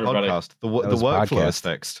recorded the everybody. podcast. The workflow is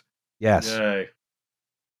fixed. Yes. Yay.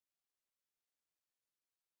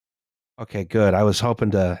 Okay, good. I was hoping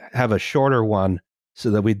to have a shorter one so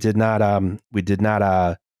that we did not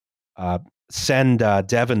send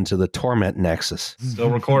Devin to the torment nexus. Still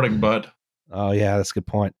recording, bud. Oh yeah, that's a good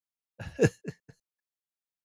point.